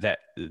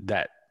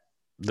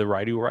the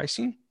radial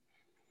racing?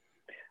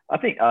 I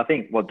think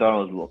what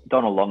Donald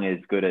Long is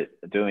good at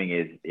doing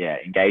is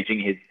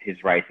engaging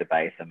his racer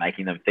base and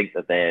making them think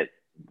that they're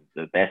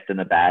the best and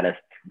the baddest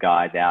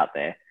guys out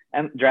there.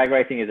 And drag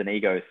racing is an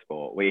ego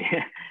sport.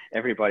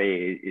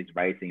 Everybody is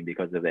racing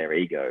because of their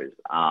egos.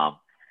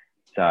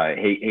 So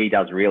he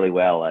does really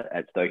well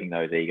at stoking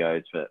those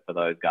egos for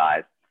those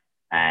guys,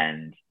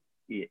 and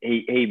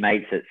he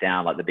makes it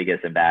sound like the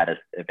biggest and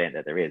baddest event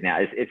that there is. Now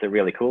it's a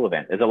really cool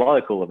event. There's a lot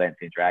of cool events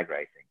in drag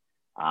racing.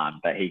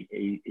 But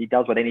he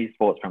does what any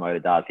sports promoter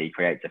does. He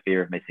creates a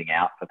fear of missing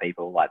out for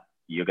people. Like,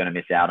 you're going to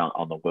miss out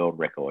on the world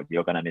record.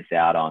 You're going to miss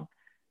out on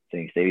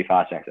seeing Stevie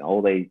Fast Jackson.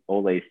 All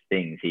these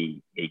things.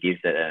 He gives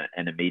it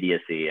an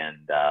immediacy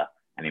and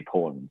an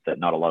importance that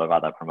not a lot of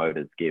other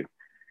promoters give.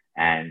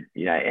 And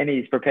and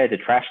he's prepared to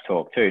trash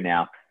talk too.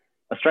 Now,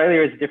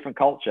 Australia is a different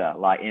culture.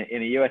 Like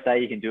in the USA,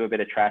 you can do a bit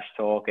of trash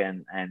talk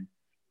and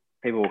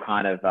people will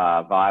kind of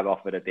vibe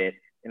off it a bit.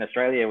 In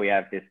Australia, we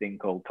have this thing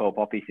called tall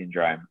poppy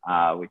syndrome,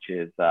 which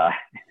is,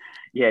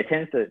 it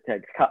tends to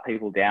cut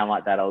people down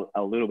like that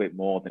a little bit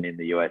more than in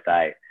the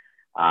USA.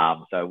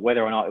 So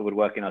whether or not it would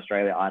work in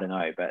Australia, I don't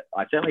know. But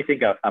I certainly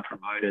think a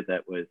promoter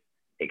that was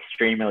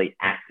extremely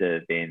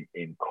active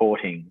in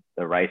courting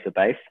the racer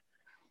base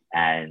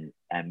and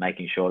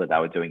making sure that they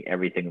were doing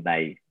everything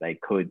they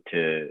could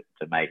to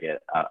make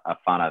it a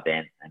fun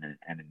event and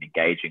an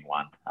engaging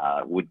one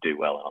would do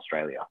well in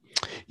Australia.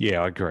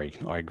 Yeah, I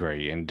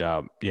agree. And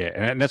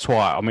and that's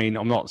why,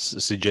 I'm not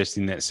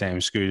suggesting that Sam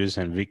Skoudas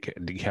and Vic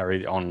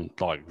carry on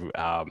like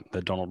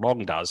the Donald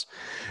Long does,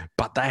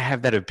 but they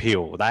have that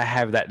appeal. They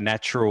have that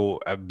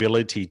natural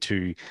ability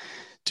to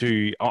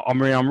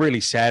I'm really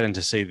saddened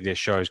to see that their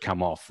shows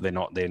come off. They're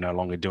no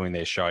longer doing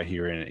their show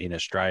here in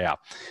Australia.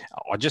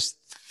 I just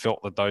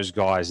felt that those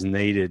guys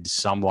needed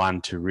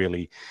someone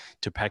to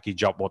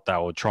package up what they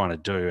were trying to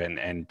do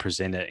and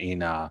present it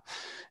in a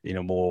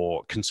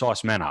more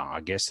concise manner.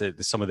 I guess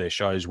that some of their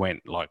shows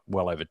went like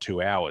well over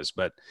 2 hours,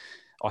 but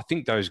I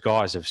think those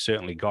guys have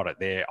certainly got it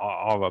there.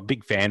 I'm a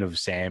big fan of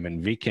Sam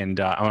and Vic, and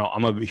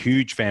I'm a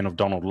huge fan of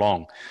Donald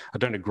Long. I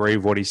don't agree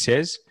with what he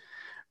says,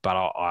 but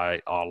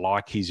I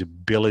like his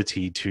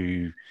ability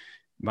to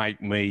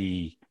make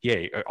me,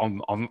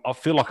 I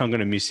feel like I'm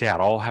going to miss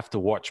out. I'll have to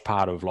watch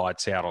part of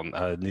Lights Out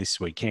on this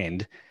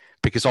weekend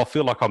because I'll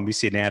feel like I'm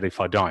missing out if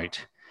I don't.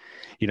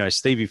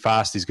 Stevie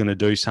Fast is going to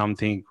do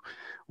something,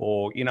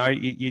 or, he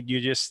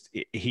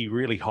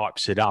really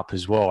hypes it up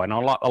as well. And I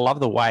love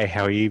the way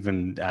how he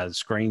even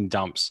screen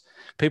dumps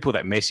people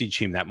that message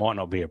him that might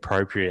not be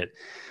appropriate,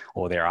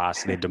 or their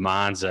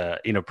demands are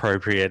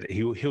inappropriate.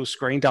 He'll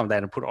screen dump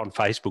that and put it on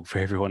Facebook for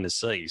everyone to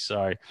see.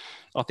 So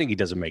I think he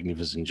does a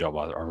magnificent job.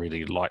 I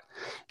really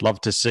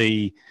love to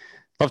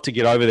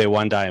get over there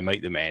one day and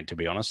meet the man, to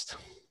be honest.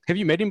 Have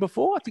you met him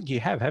before? I think you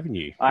have, haven't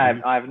you? I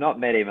have not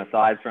met him,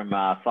 aside from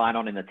Sign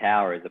On in the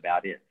Tower is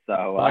about it.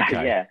 So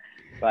okay. Yeah,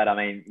 but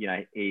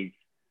he's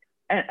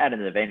at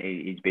an event,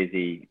 he's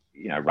busy,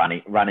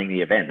 running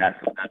the event. That's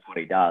what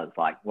he does.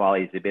 Like, while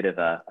he's a bit of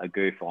a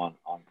goof on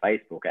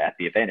Facebook, at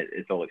the event,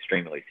 it's all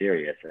extremely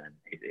serious, and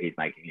he's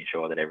making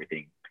sure that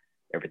everything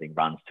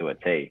runs to a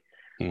T.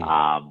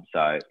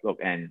 So look,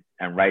 and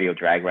radial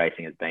drag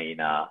racing has been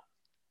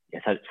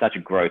such a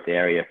growth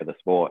area for the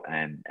sport,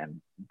 and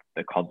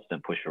the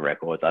constant push for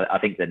records. I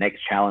think the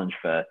next challenge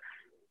for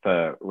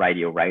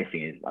radial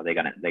racing is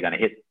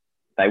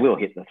they will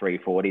hit the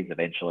 340s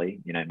eventually,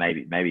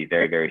 maybe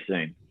very, very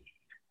soon.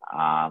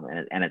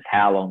 And it's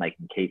how long they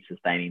can keep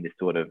sustaining this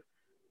sort of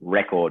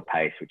record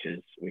pace,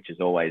 which has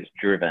always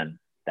driven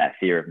that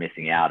fear of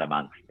missing out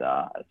amongst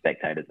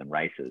spectators and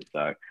racers.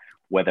 So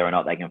whether or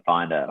not they can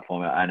find a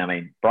formula, and I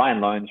mean,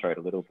 Brian Loans wrote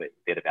a little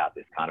bit about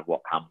this, kind of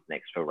what comes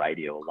next for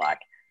radial. Like,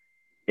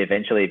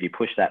 eventually, if you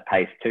push that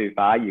pace too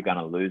far, you're going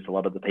to lose a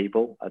lot of the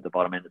people at the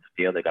bottom end of the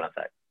field. They're going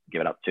to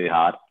give it up too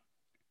hard.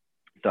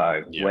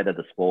 So whether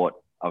the sport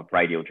of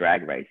radial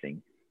drag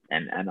racing,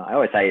 and I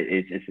always say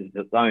it's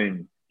its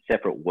own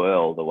separate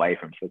world away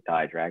from slick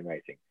tire drag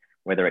racing,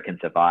 whether it can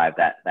survive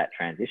that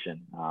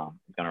transition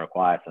is going to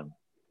require some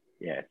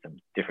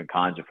different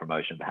kinds of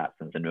promotion, perhaps,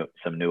 and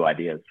some new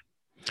ideas.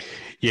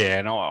 Yeah,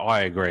 and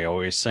I agree.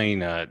 We're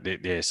seeing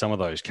some of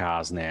those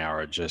cars now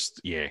are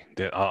just,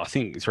 I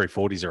think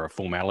 340s are a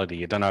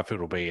formality. I don't know if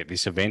it'll be at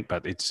this event,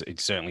 but it's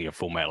certainly a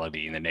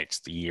formality in the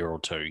next year or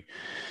two.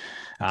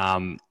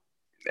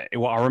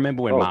 Well, I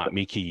remember when Mark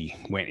Mickey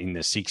went in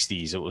the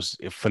 60s, it was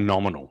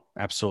phenomenal,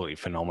 absolutely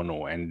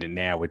phenomenal. And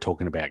now we're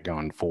talking about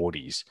going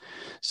 40s.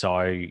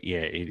 So,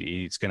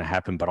 it's going to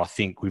happen. But I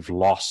think we've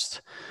lost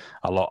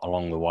a lot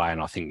along the way.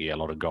 And I think, a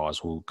lot of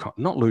guys will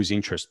not lose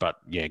interest, but,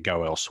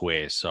 go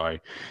elsewhere. So, I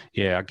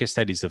guess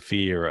that is the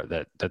fear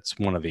that's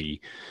one of the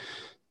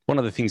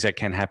things that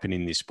can happen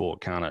in this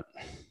sport, can't it?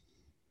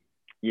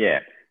 Yeah.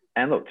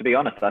 And look, to be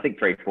honest, I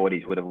think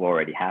 340s would have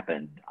already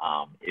happened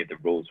if the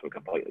rules were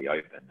completely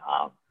open.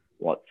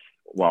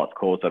 While it's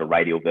called sort of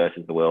radial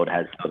versus the world,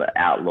 has sort of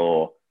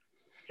outlaw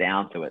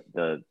sound to it.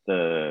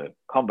 The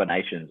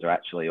combinations are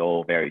actually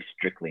all very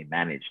strictly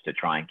managed to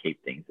try and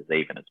keep things as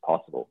even as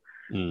possible.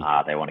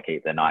 They want to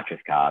keep the nitrous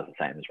cars the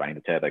same as running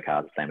the turbo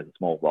cars, the same as the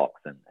small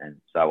blocks, and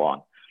so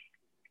on.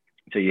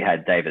 So you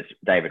had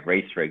David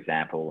Rees, for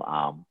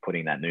example,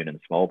 putting that Noonan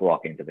small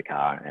block into the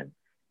car and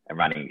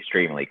running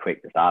extremely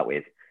quick to start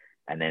with.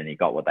 And then he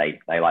got what they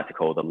like to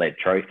call the lead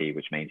trophy,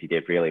 which means he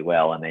did really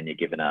well. And then you're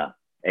given a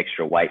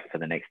extra weight for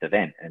the next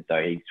event. And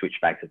so he switched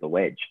back to the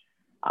wedge.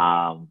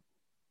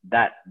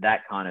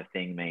 That kind of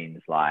thing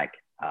means like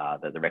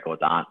that the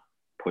records aren't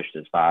pushed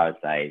as far as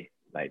they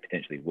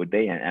potentially would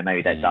be. And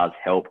maybe that does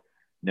help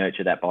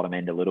nurture that bottom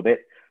end a little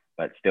bit.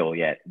 But still,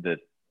 the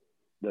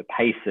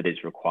pace that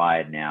is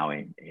required now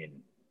in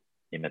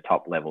the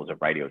top levels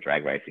of radial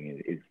drag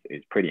racing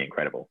is pretty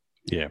incredible.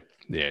 Yeah,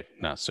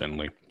 no,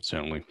 certainly.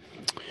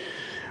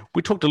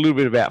 We talked a little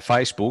bit about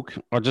Facebook.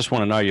 I just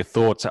want to know your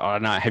thoughts. I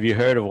know, have you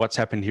heard of what's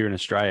happened here in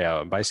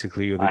Australia?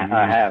 Basically,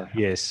 I have.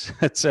 Yes,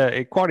 it's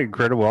quite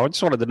incredible. I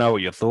just wanted to know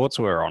what your thoughts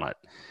were on it.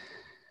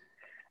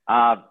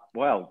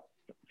 Well,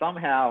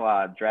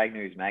 somehow Drag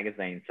News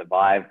Magazine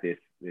survived this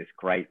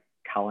great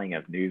culling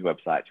of news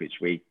websites, which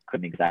we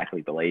couldn't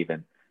exactly believe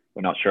in.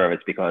 We're not sure if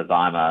it's because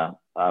I'm a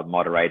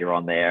moderator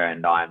on there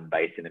and I'm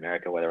based in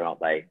America, whether or not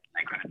they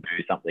couldn't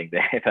do something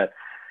there. But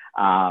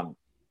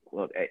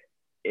look,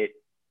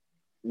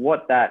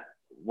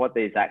 what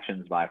these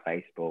actions by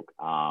Facebook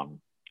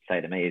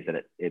say to me is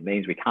that it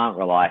means we can't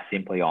rely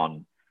simply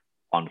on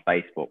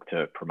Facebook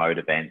to promote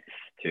events,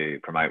 to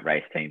promote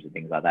race teams and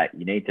things like that.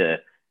 You need to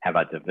have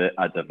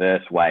a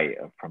diverse way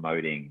of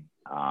promoting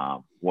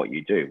what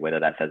you do, whether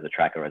that's as a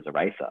tracker or as a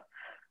racer.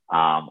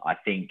 I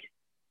think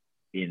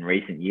in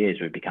recent years,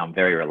 we've become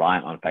very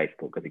reliant on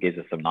Facebook because it gives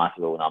us some nice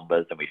little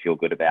numbers and we feel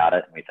good about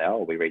it. And we say,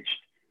 oh, we reached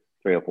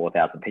 3,000 or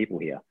 4,000 people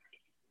here.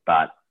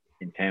 But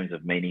in terms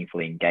of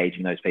meaningfully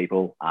engaging those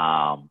people,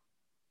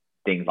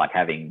 things like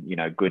having,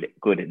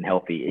 good and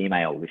healthy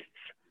email lists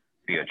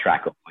for your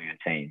track or for your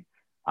team,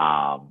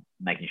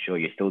 making sure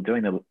you're still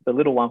doing the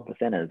little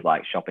 1%ers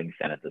like shopping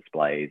center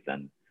displays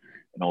and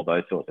all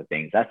those sorts of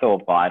things. That's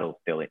all vital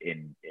still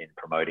in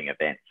promoting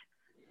events.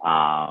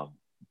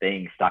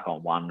 Being stuck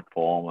on one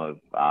form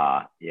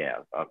of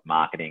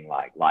marketing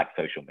like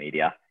social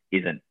media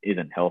isn't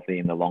healthy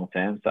in the long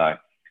term. So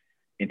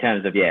in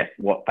terms of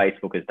what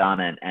Facebook has done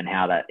and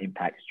how that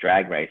impacts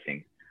drag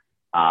racing,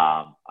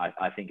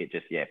 I think it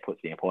just puts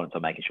the importance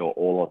of making sure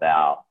all of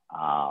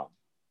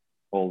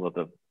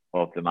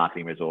the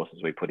marketing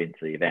resources we put into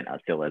the event are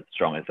still as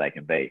strong as they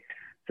can be.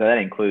 So that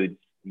includes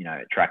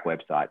track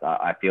websites.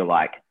 I feel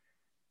like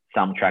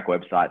some track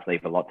websites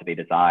leave a lot to be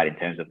desired in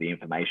terms of the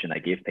information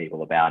they give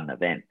people about an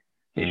event.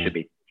 It should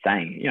be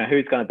saying,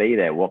 who's going to be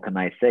there? What can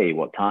they see?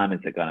 What time is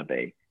it going to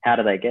be? How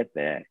do they get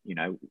there?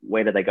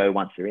 Where do they go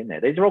once they're in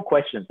there? These are all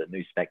questions that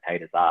new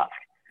spectators ask.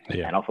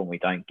 Yeah. And often we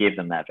don't give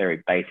them that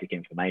very basic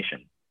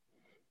information.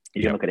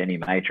 You can look at any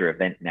major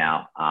event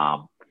now.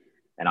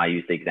 And I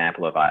use the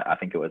example of, I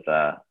think it was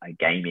a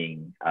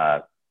gaming,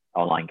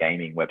 online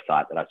gaming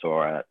website that I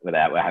saw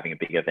without we're having a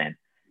big event.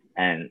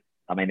 And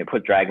I mean, it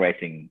put drag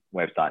racing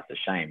websites to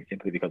shame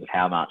simply because of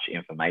how much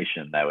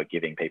information they were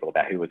giving people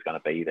about who was going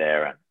to be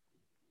there and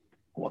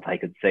what they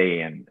could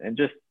see. And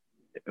just,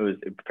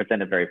 it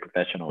presented very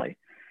professionally.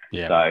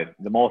 Yeah. So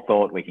the more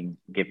thought we can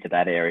give to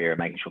that area and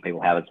making sure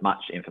people have as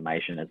much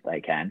information as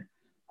they can,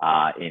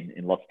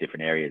 in lots of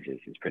different areas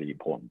is pretty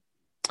important.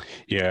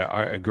 Yeah,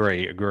 I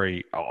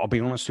agree. I'll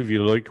be honest with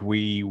you, Luke.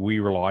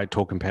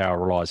 Talk and Power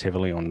relies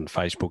heavily on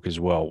Facebook as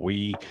well.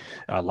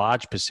 A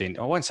large percent,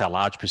 I won't say a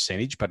large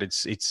percentage, but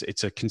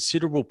it's a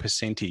considerable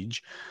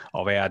percentage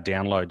of our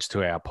downloads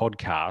to our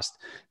podcast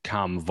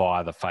come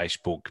via the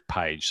Facebook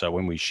page. So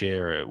when we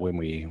share it, when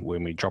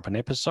we drop an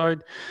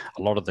episode,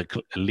 a lot of the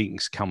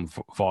links come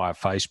via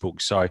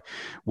Facebook. So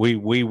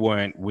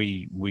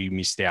we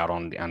missed out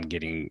on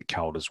getting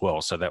cold as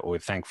well. So that we're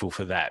thankful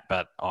for that.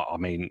 But I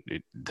mean,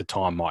 the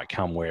time might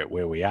come where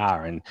we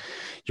are, and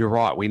you're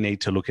right, we need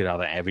to look at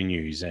other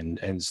avenues, and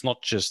it's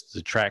not just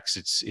the tracks,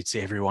 it's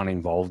everyone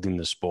involved in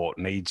the sport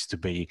needs to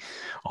be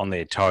on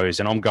their toes.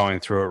 And I'm going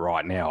through it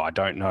right now. I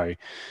don't know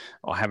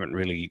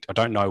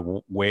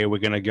where we're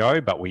going to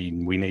go, but we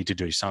need to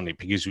do something,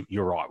 because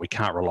you're right, we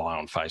can't rely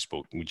on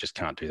Facebook. We just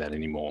can't do that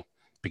anymore,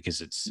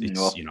 because it's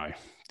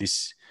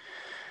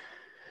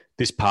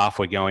this path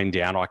we're going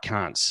down, I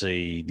can't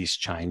see this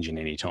changing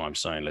anytime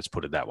soon. Let's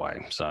put it that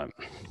way. So,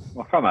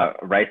 well, from a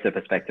racer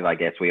perspective, I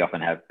guess we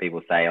often have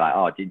people say like,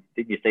 "Oh, did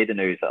you see the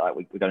news? Like,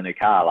 we got a new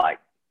car." Like,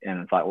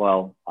 and it's like,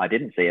 well, I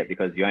didn't see it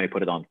because you only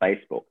put it on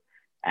Facebook,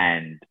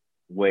 and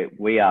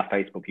we are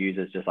Facebook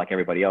users just like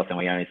everybody else, and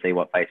we only see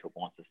what Facebook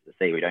wants us to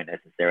see. We don't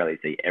necessarily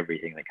see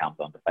everything that comes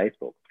onto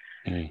Facebook.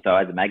 So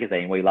as a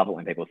magazine, we love it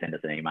when people send us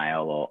an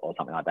email or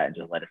something like that and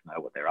just let us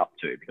know what they're up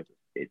to, because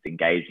it's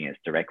engaging us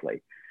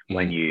directly.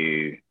 When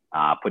you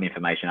put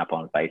information up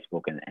on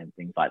Facebook and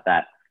things like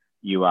that,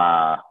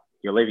 you're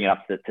leaving it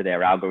up to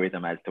their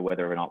algorithm as to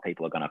whether or not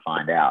people are going to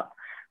find out.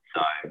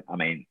 So, I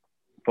mean,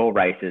 for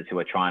racers who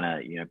are trying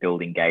to,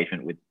 build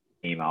engagement with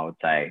email, I would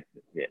say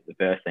the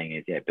first thing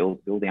is,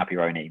 building up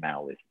your own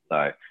email list.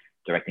 So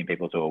directing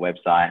people to a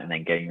website and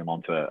then getting them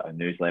onto a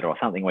newsletter or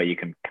something where you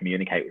can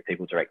communicate with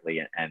people directly.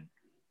 And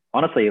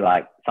honestly,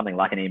 like something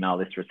like an email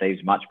list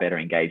receives much better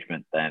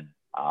engagement than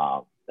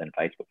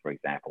Facebook, for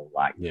example.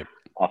 Like,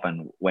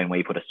 often when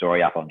we put a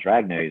story up on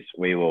Drag News,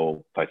 we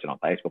will post it on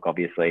Facebook,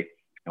 obviously,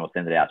 and we'll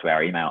send it out to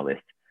our email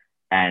list.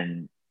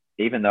 And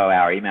even though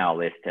our email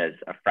list has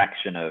a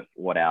fraction of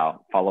what our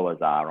followers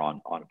are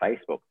on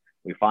Facebook,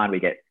 we find we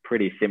get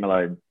pretty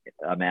similar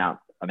amount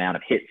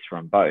of hits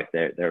from both.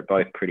 They're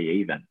both pretty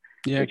even,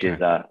 which is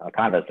a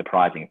kind of a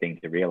surprising thing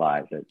to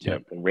realize, that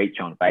the reach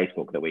on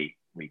Facebook that we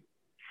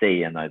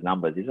see in those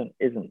numbers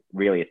isn't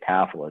really as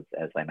powerful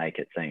as they make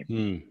it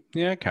seem.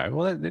 Yeah, okay.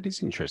 Well, that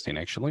is interesting,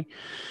 actually.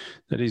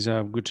 That is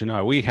good to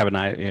know. We have an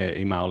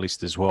email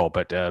list as well,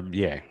 but as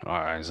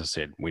I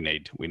said, we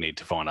need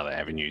to find other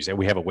avenues.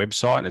 We have a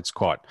website.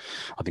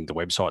 I think the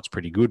website's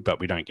pretty good, but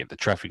we don't get the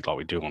traffic like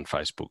we do on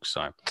Facebook.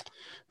 So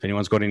if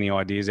anyone's got any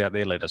ideas out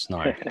there, let us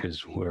know,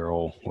 because we're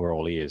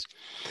all ears.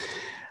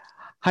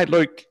 Hey,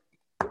 Luke.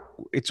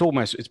 It's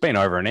been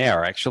over an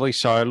hour, actually.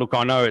 So, look,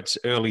 I know it's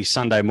early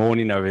Sunday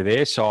morning over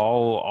there,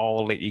 so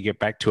I'll let you get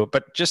back to it.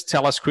 But just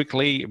tell us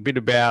quickly a bit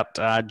about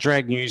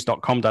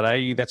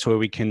dragnews.com.au. That's where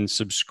we can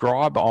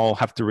subscribe. I'll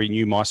have to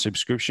renew my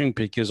subscription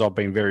because I've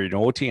been very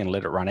naughty and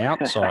let it run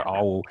out. So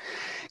I'll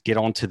get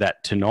onto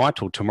that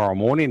tonight or tomorrow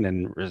morning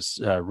and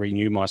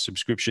renew my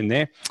subscription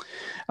there.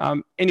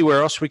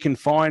 Anywhere else we can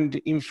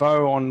find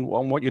info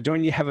on what you're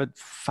doing? You have a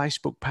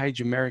Facebook page,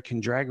 American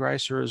Drag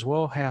Racer, as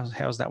well.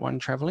 How's that one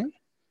traveling?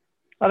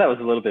 Well, that was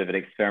a little bit of an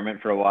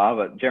experiment for a while,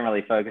 but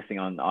generally focusing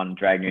on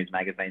Drag News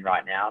magazine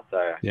right now.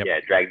 So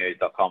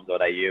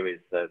dragnews.com.au is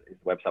the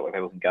website where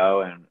people can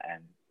go and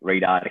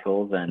read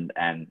articles and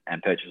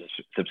purchase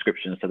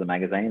subscriptions to the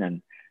magazine.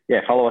 And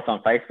follow us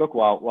on Facebook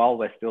while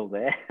we're still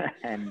there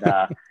and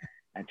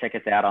check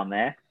us out on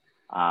there.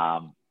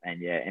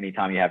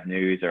 Anytime you have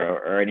news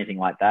or anything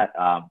like that,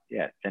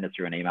 send us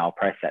through an email,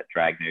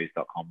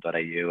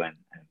 press@dragnews.com.au, and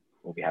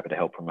we'll be happy to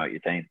help promote your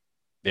team.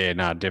 Yeah,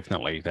 no,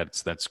 definitely.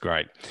 That's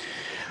great.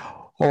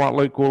 All right,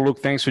 Luke. Well,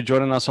 look, thanks for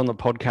joining us on the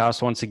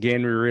podcast once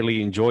again. We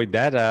really enjoyed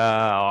that.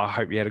 I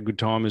hope you had a good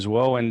time as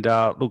well. And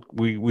look,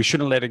 we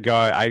shouldn't let it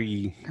go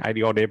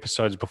 80 odd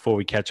episodes before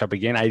we catch up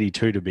again,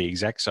 82 to be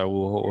exact. So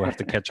we'll have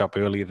to catch up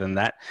earlier than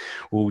that.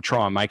 We'll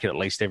try and make it at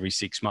least every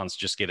 6 months,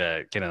 just get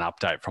an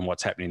update from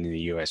what's happening in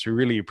the US. We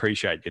really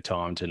appreciate your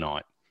time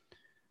tonight.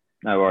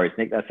 No worries,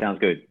 Nick. That sounds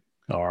good.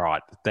 All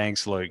right.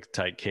 Thanks, Luke.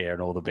 Take care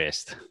and all the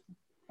best.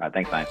 All right.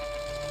 Thanks, mate.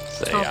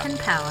 Talk and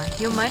Power,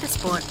 your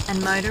motorsport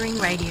and motoring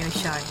radio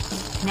show.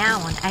 Now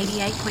on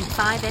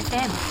 88.5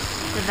 FM,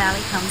 The Valley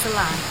Comes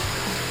Alive.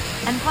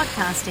 And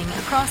podcasting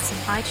across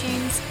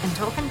iTunes and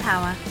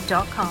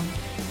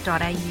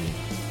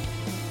talkandpower.com.au.